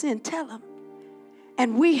problem is sin. Tell them.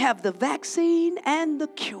 And we have the vaccine and the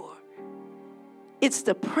cure. It's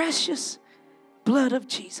the precious blood of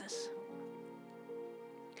Jesus.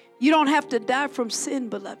 You don't have to die from sin,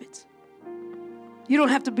 beloveds. You don't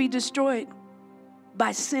have to be destroyed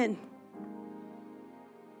by sin.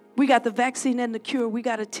 We got the vaccine and the cure. We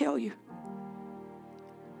got to tell you.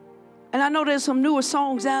 And I know there's some newer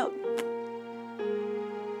songs out,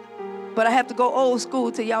 but I have to go old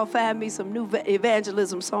school till y'all find me some new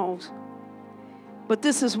evangelism songs. But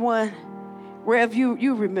this is one, Rev,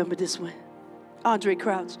 you remember this one. Andre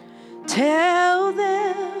Crouch. Tell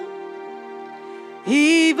them,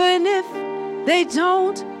 even if they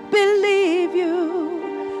don't believe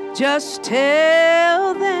you, just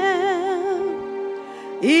tell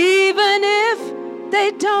them, even if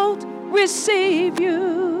they don't receive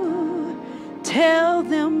you, tell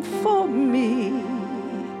them for me.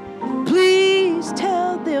 Please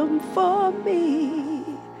tell them for me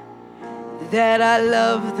that I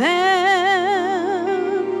love them,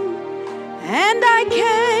 and I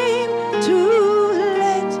came to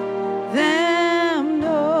let them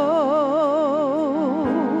know.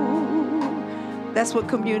 That's what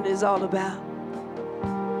communion is all about.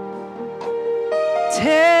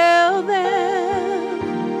 Tell them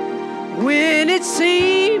when it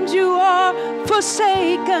seems you are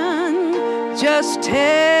forsaken, just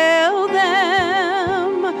tell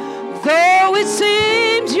them, though it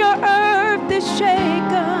seems your earth is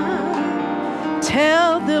shaken,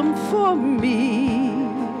 tell them for me.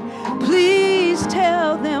 Please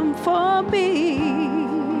tell them for me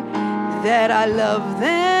that I love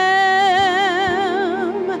them,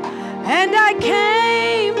 and I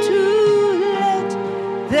came to let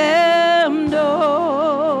them know.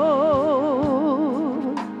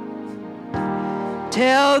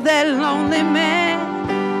 Tell that lonely man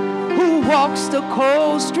who walks the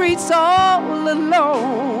cold streets all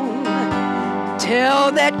alone.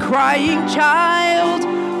 Tell that crying child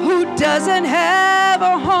who doesn't have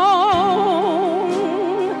a home.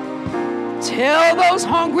 Tell those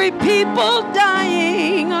hungry people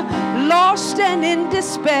dying, lost and in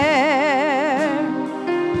despair,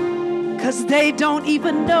 'cause they don't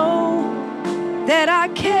even know that I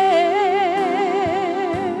care.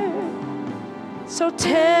 So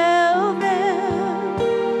tell them,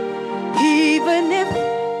 even if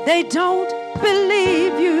they don't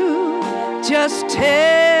believe you, just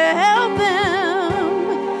tell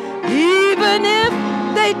them, even if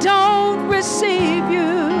they don't receive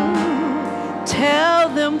you, tell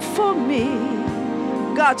them for me.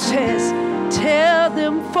 God says, tell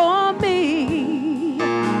them for me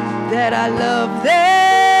that I love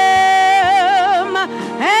them,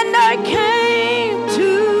 and I came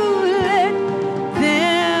to let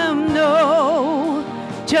them know.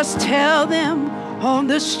 Just tell them on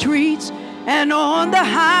the streets and on the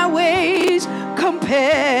highways,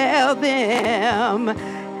 compel them,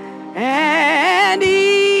 and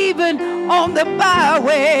even on the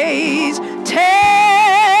byways,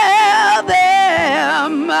 tell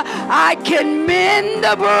them I can mend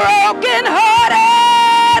the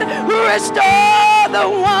brokenhearted, restore the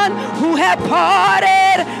one who had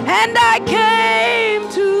parted, and I came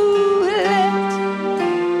to let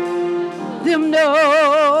them know.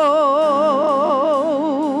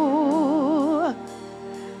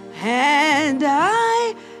 And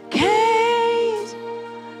I came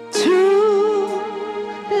to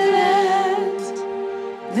let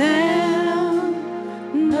them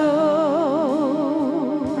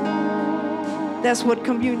know. That's what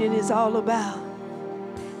communion is all about.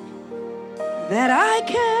 That I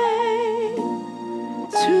came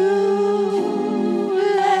to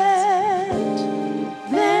let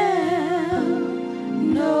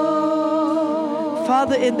them know.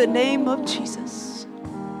 Father, in the name of Jesus,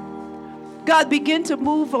 God, begin to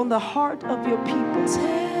move on the heart of your people.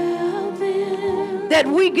 That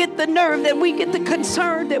we get the nerve, that we get the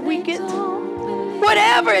concern, that we get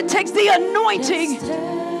whatever it takes, the anointing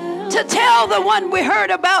to tell the one we heard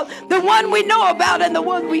about, the one we know about, and the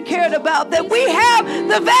one we cared about, that we have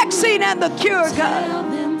the vaccine and the cure, God.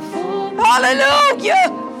 Hallelujah.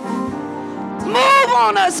 Move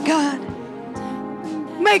on us, God.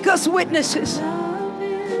 Make us witnesses.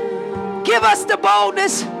 Give us the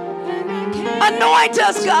boldness. Anoint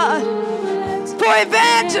us, God, for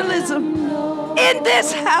evangelism in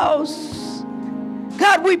this house.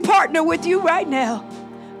 God, we partner with you right now.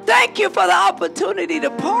 Thank you for the opportunity to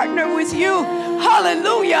partner with you.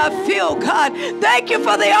 Hallelujah. I feel, God. Thank you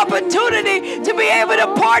for the opportunity to be able to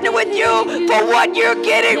partner with you for what you're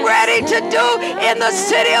getting ready to do in the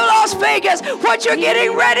city of Las Vegas, what you're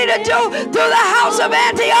getting ready to do through the house of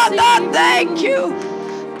Antioch. God, thank you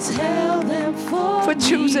for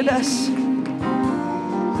choosing us.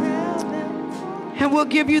 And we'll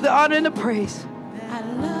give you the honor and the praise.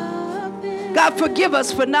 God, forgive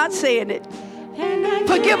us for not saying it.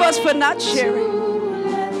 Forgive us for not sharing.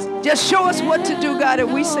 Just show us what to do, God,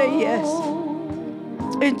 and we say yes.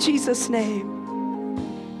 In Jesus' name,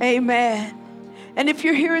 amen. And if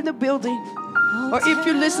you're here in the building, or if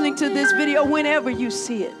you're listening to this video, whenever you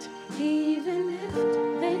see it,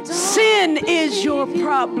 sin is your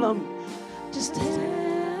problem.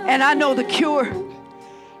 And I know the cure.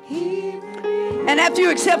 And after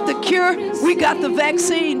you accept the cure, we got the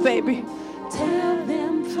vaccine, baby.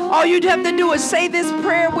 All you'd have to do is say this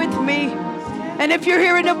prayer with me. And if you're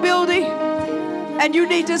here in the building and you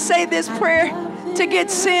need to say this prayer to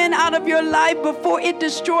get sin out of your life before it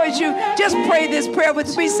destroys you, just pray this prayer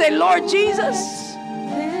with me. Say, Lord Jesus,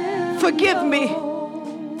 forgive me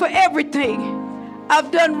for everything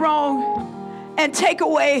I've done wrong and take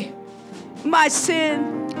away my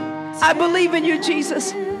sin. I believe in you,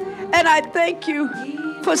 Jesus, and I thank you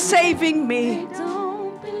for saving me.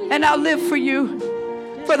 And I'll live for you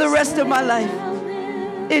for the rest of my life.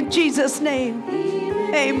 In Jesus' name,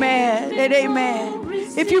 amen and amen.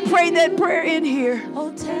 If you prayed that prayer in here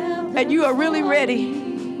and you are really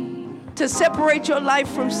ready to separate your life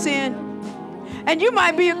from sin, and you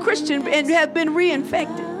might be a Christian and have been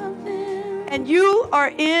reinfected, and you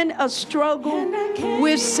are in a struggle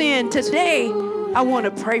with sin, today I want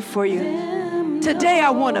to pray for you. Today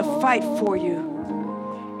I want to fight for you.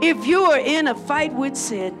 If you are in a fight with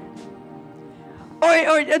sin,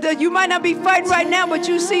 or you might not be fighting right now, but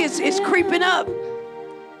you see it's creeping up,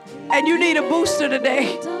 and you need a booster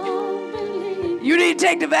today. You need to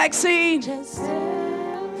take the vaccine.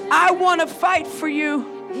 I want to fight for you.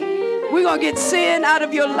 We're going to get sin out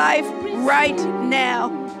of your life right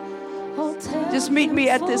now. Just meet me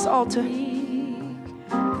at this altar.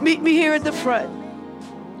 Meet me here at the front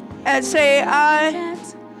and say, I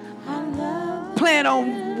plan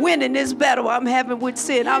on winning this battle I'm having with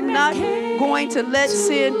sin. I'm not going to let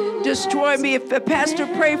sin destroy me. If the pastor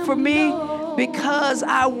pray for me, because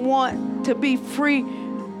I want to be free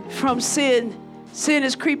from sin. Sin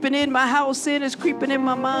is creeping in my house. Sin is creeping in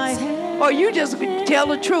my mind. Or you just tell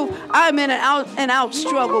the truth. I'm in an out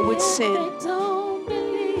struggle with sin.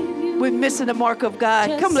 We're missing the mark of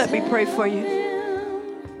God. Come, let me pray for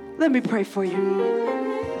you. Let me pray for you.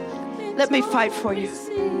 Let me fight for you.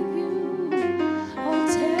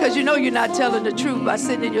 Because you know you're not telling the truth by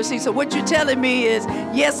sitting in your seat. So what you're telling me is,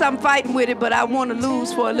 yes, I'm fighting with it, but I want to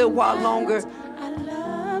lose for a little while longer.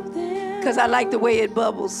 Because I like the way it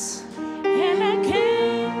bubbles. And I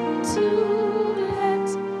came to let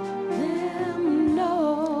them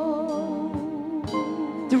know.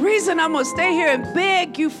 The reason I'm going to stay here and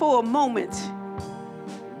beg you for a moment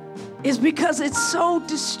is because it's so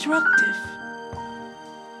destructive.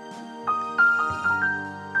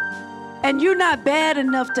 And you're not bad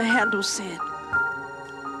enough to handle sin.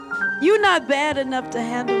 You're not bad enough to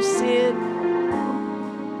handle sin.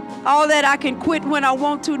 All that I can quit when I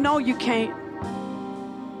want to, no, you can't.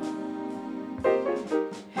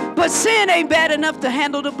 But sin ain't bad enough to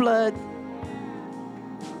handle the blood.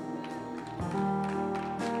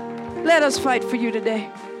 Let us fight for you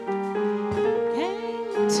today.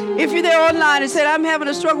 If you're there online and said, I'm having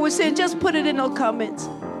a struggle with sin, just put it in those comments.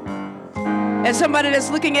 And somebody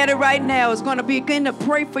that's looking at it right now is going to begin to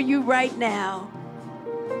pray for you right now.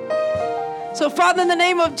 So, Father, in the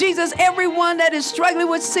name of Jesus, everyone that is struggling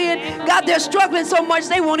with sin, God, they're struggling so much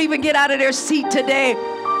they won't even get out of their seat today.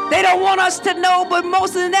 They don't want us to know, but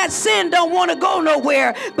most of that sin don't want to go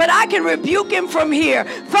nowhere. But I can rebuke him from here.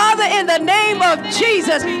 Father, in the name of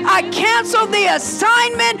Jesus, I cancel the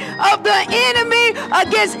assignment of the enemy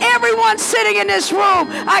against everyone sitting in this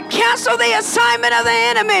room. I cancel the assignment of the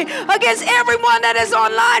enemy against everyone that is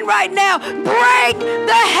online right now. Break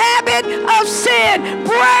the habit of sin.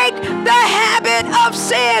 Break the habit of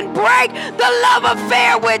sin. Break the love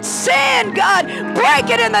affair with sin, God.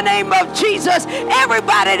 Break it in the name of Jesus.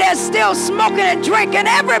 Everybody that's still smoking and drinking,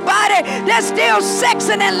 everybody that's still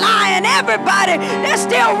sexing and lying, everybody that's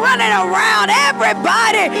still running around,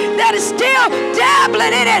 everybody that is still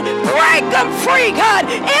dabbling in it, break them free, God,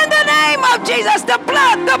 in the name of Jesus. The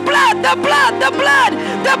blood, the blood, the blood, the blood,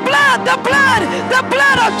 the blood, the blood, the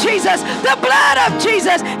blood of Jesus, the blood of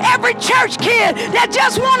Jesus. Every church kid that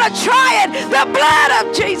just want to try it, the blood of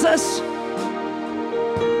Jesus.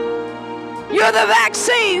 You're the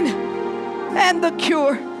vaccine and the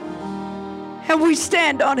cure, and we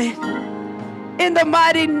stand on it. In the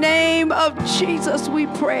mighty name of Jesus we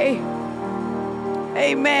pray.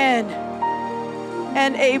 Amen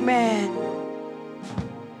and amen.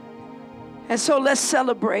 And so let's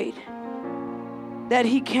celebrate that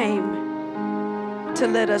he came to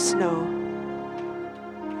let us know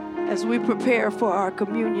as we prepare for our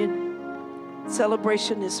communion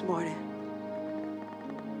celebration this morning.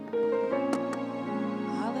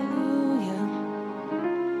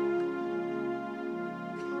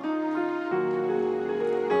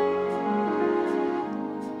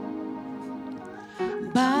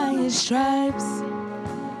 Stripes,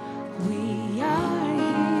 we are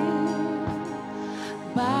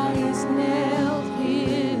healed. By his nails,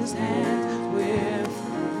 his hands, we're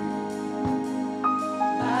free.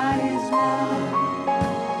 By his blood,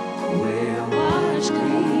 we're washed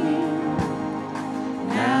clean.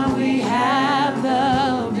 Now we have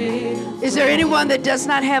the victory. Is there anyone that does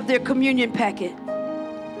not have their communion packet?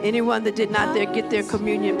 Anyone that did not get their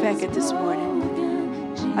communion packet this morning?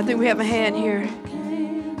 I think we have a hand here.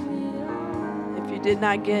 Did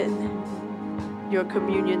not get your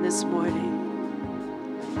communion this morning.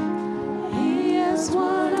 He has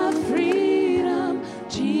won our freedom.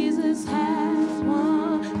 Jesus has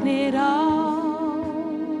won it all.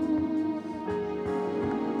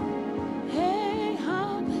 Hey,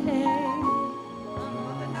 hey.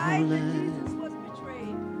 The night that Jesus was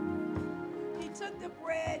betrayed, he took the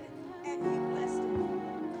bread and he blessed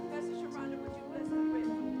it. Pastor Sharonda, would you bless the bread?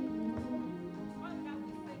 Father God,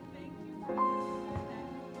 we say thank you for this.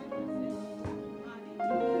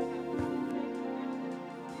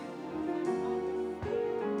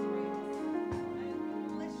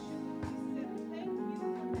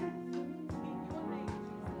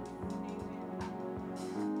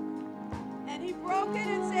 And he broke it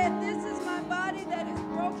and said, "This is my body that is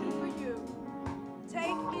broken for you.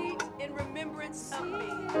 Take, eat in remembrance of me." I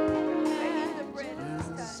eat the bread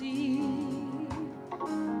at this time.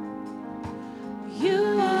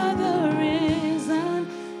 You are the risen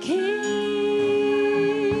King.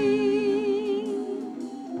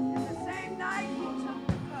 And the same night he took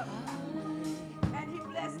the cup and he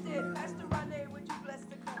blessed it. Pastor Rene, would you bless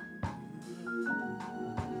the cup?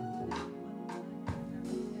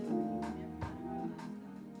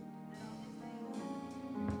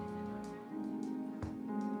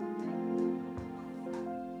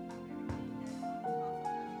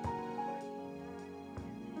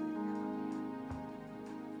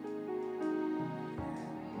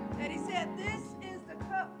 And he said, "This is the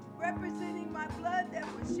cup representing my blood that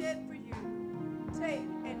was shed for you. Take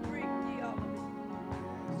and drink ye all of it."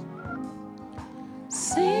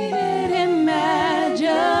 Seated in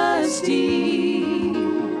majesty,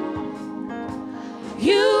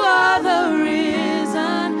 you are the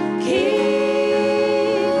risen King.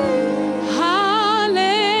 Hallelujah.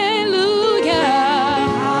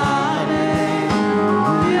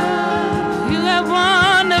 Hallelujah. You have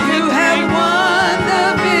won the victory. You have won the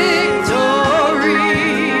victory.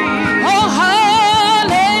 Oh,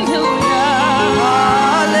 hallelujah.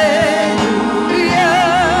 Hallelujah.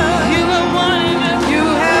 You have won it. You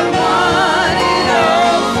have won it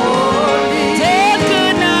all for me. Death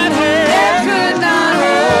could not hold. Death could not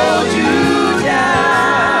hold you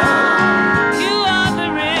down. You are the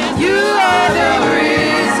risen. You are the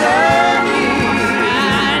risen King.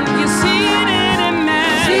 And you're seated in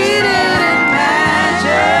majesty. Seated in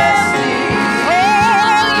majesty.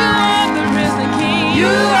 Oh, you are the risen King.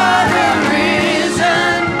 You are the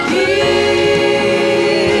risen King.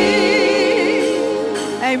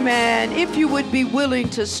 Amen. If you would be willing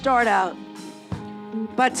to start out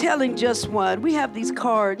by telling just one. We have these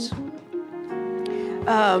cards.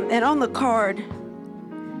 And on the card,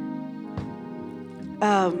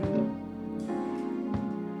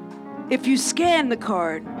 if you scan the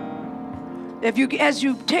card, as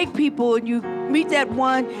you take people and you meet that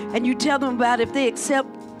one and you tell them about if they accept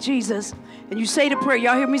Jesus and you say the prayer.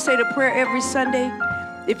 Y'all hear me say the prayer every Sunday?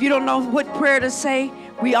 If you don't know what prayer to say,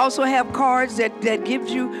 we also have cards that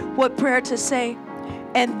gives you what prayer to say.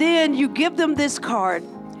 And then you give them this card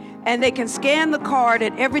and they can scan the card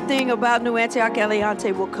and everything about New Antioch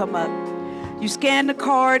Aliante will come up. You scan the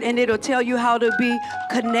card, and it'll tell you how to be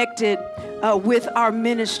connected with our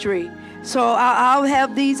ministry. So I'll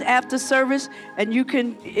have these after service, and you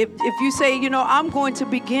can, if you say, I'm going to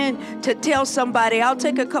begin to tell somebody, I'll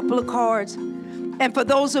take a couple of cards. And for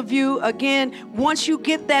those of you, again, once you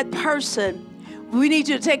get that person, we need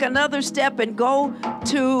you to take another step and go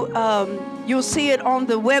to, you'll see it on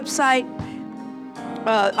the website,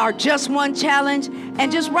 our Just One Challenge,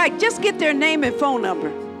 and just get their name and phone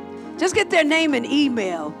number. Just get their name and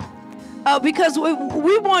email. Because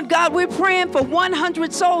we want God, we're praying for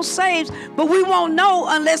 100 souls saved, but we won't know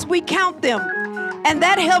unless we count them. And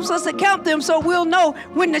that helps us to count them so we'll know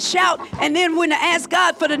when to shout and then when to ask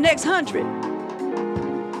God for the next 100.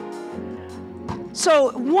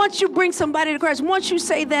 So once you bring somebody to Christ, once you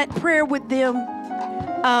say that prayer with them,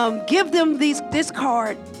 give them this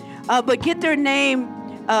card, but get their name,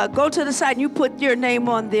 go to the site and you put your name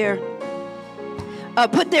on there. Go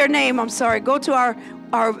to our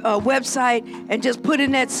website and just put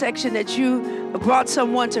in that section that you brought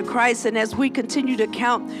someone to Christ. And as we continue to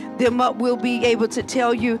count them up, we'll be able to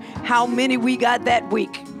tell you how many we got that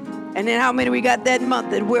week and then how many we got that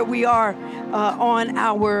month and where we are on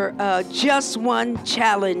our Just One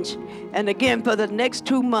Challenge. And again, for the next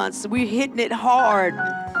 2 months, we're hitting it hard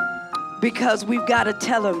because we've got to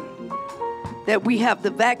tell them that we have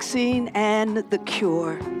the vaccine and the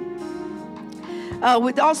cure.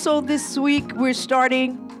 With also this week, we're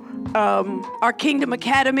starting our Kingdom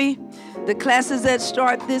Academy. The classes that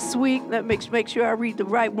start this week, let me make sure I read the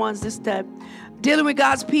right ones this time. Dealing with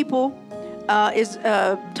God's People is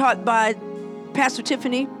taught by Pastor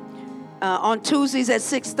Tiffany on Tuesdays at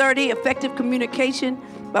 6:30. Effective Communication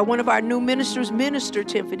by one of our new ministers, Minister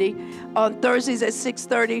Tiffany, on Thursdays at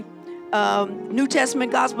 6:30. New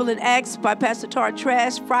Testament Gospel and Acts by Pastor Tara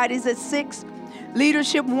Trash, Fridays at 6.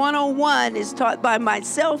 Leadership 101 is taught by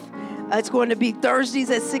myself. It's going to be Thursdays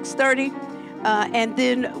at 6:30. And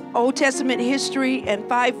then Old Testament history and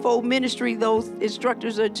fivefold ministry, those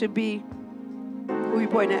instructors are to be, who are you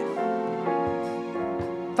pointing at?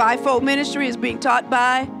 Fivefold ministry is being taught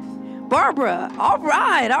by Barbara. All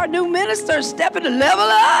right, our new minister stepping to level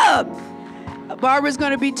up. Barbara's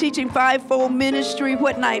going to be teaching fivefold ministry.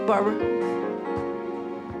 What night, Barbara?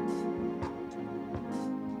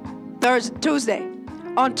 Tuesday.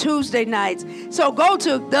 On Tuesday nights. So go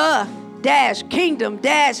to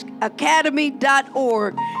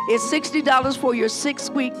the-kingdom-academy.org. It's $60 for your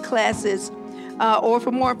 6-week classes. Or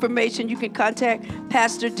for more information, you can contact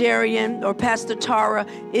Pastor Darian or Pastor Tara.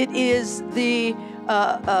 It is the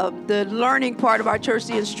learning part of our church,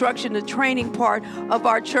 the instruction, the training part of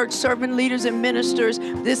our church, servant leaders and ministers.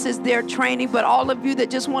 This is their training. But all of you that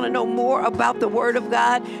just want to know more about the Word of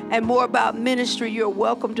God and more about ministry, you're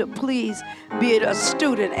welcome to please be a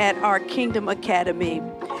student at our Kingdom Academy.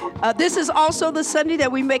 This is also the Sunday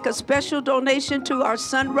that we make a special donation to our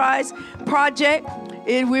Sunrise Project.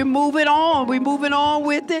 And we're moving on. We're moving on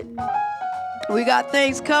with it. We got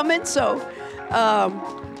things coming. So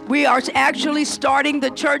we are actually starting the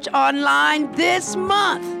church online this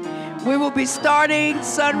month. We will be starting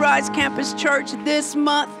Sunrise Campus Church this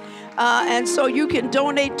month. And so you can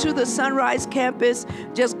donate to the Sunrise Campus.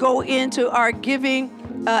 Just go into our giving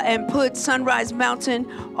and put Sunrise Mountain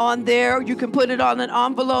on there. You can put it on an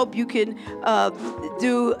envelope. You can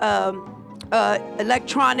do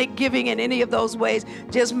electronic giving in any of those ways.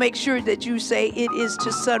 Just make sure that you say it is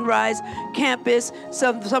to Sunrise Campus.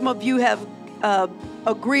 Some of you have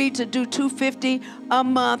agreed to do $250 a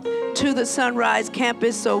month to the Sunrise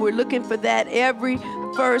Campus, so we're looking for that every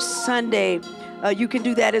first Sunday. You can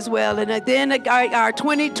do that as well. And then our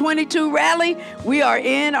 2022 rally, we are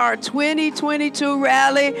in our 2022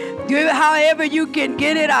 rally. Give it however you can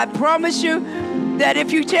get it. I promise you that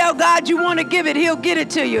if you tell God you want to give it, He'll get it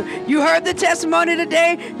to you. You heard the testimony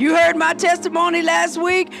today. You heard my testimony last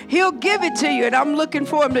week. He'll give it to you. And I'm looking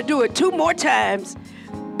for Him to do it 2 more times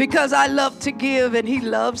because I love to give and He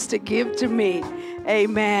loves to give to me.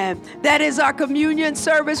 Amen. That is our communion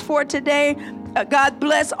service for today. God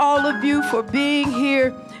bless all of you for being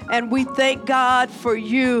here, and we thank God for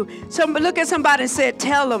you. Look at somebody and say,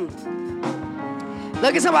 tell them.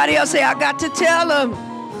 Look at somebody else, say, I got to tell them.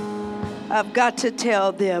 I've got to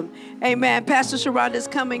tell them. Amen. Pastor Sharonda is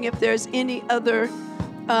coming if there's any other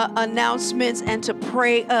announcements and to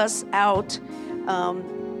pray us out.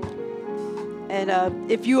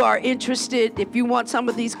 If you are interested, if you want some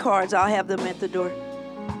of these cards, I'll have them at the door.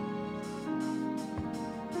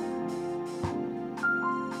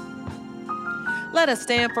 Let us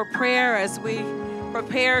stand for prayer as we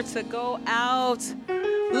prepare to go out.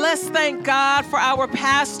 Let's thank God for our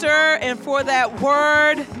pastor and for that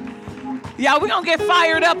word. Yeah, we're going to get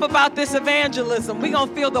fired up about this evangelism. We're going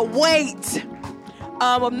to feel the weight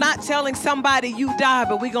of not telling somebody you die,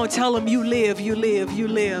 but we're going to tell them you live, you live, you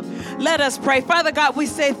live. Let us pray. Father God, we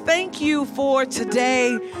say thank you for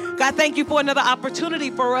today. God, thank you for another opportunity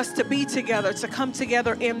for us to be together, to come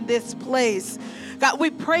together in this place. God, we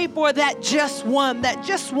pray for that just one,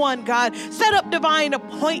 God. Set up divine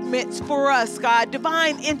appointments for us, God,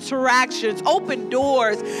 divine interactions, open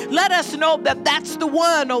doors. Let us know that that's the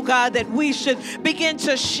one, oh God, that we should begin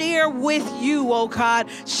to share with you, oh God.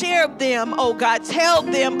 Share them, oh God. Tell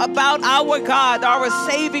them about our God, our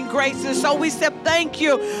saving grace. And so we said thank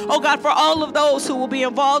you, oh God, for all of those who will be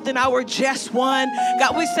involved in our just one.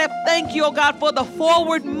 God, we said thank you, oh God, for the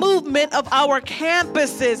forward movement of our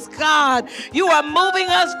campuses. God, you are moving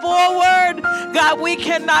us forward. God, we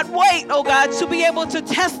cannot wait, oh God, to be able to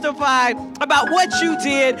testify about what you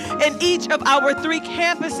did in each of our 3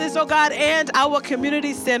 campuses, oh God, and our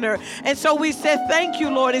community center. And so we said thank you,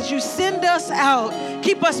 Lord, as you send us out.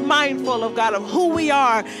 Keep us mindful, of God, of who we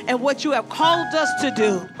are and what you have called us to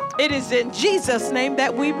do. It is in Jesus' name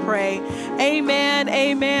that we pray. Amen,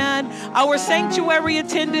 amen. Our sanctuary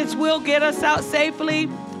attendants will get us out safely.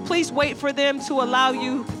 Please wait for them to allow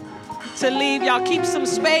you to leave. Y'all keep some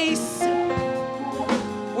space.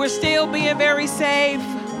 We're still being very safe.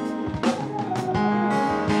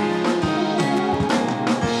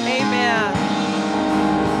 Amen.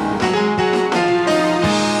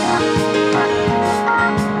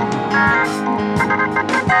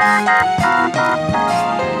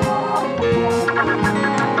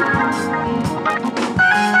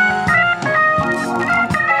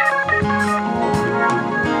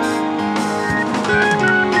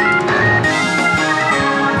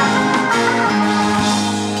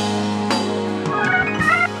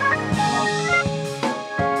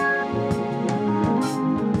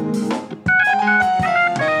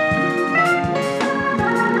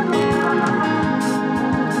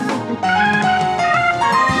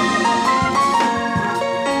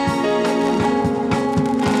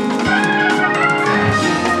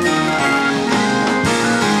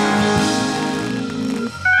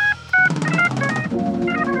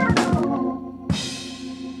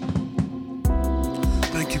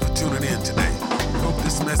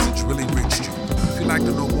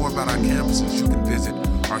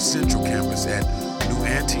 Central Campus at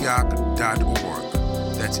newantioch.org.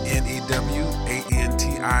 That's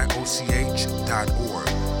NEWANTIOCH.org.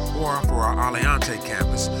 Or for our Aliante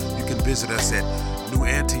campus, you can visit us at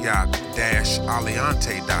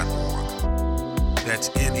newantioch-aliante.org. That's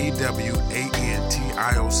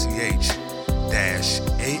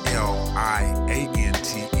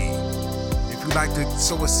NEWANTIOCH-ALIANTE. If you'd like to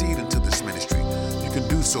sow a seed into this ministry, you can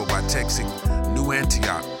do so by texting New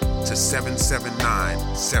Antioch to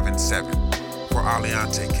 77977 for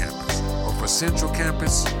Aliante campus. Or for Central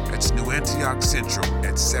campus, it's New Antioch Central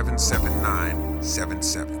at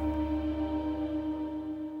 77977.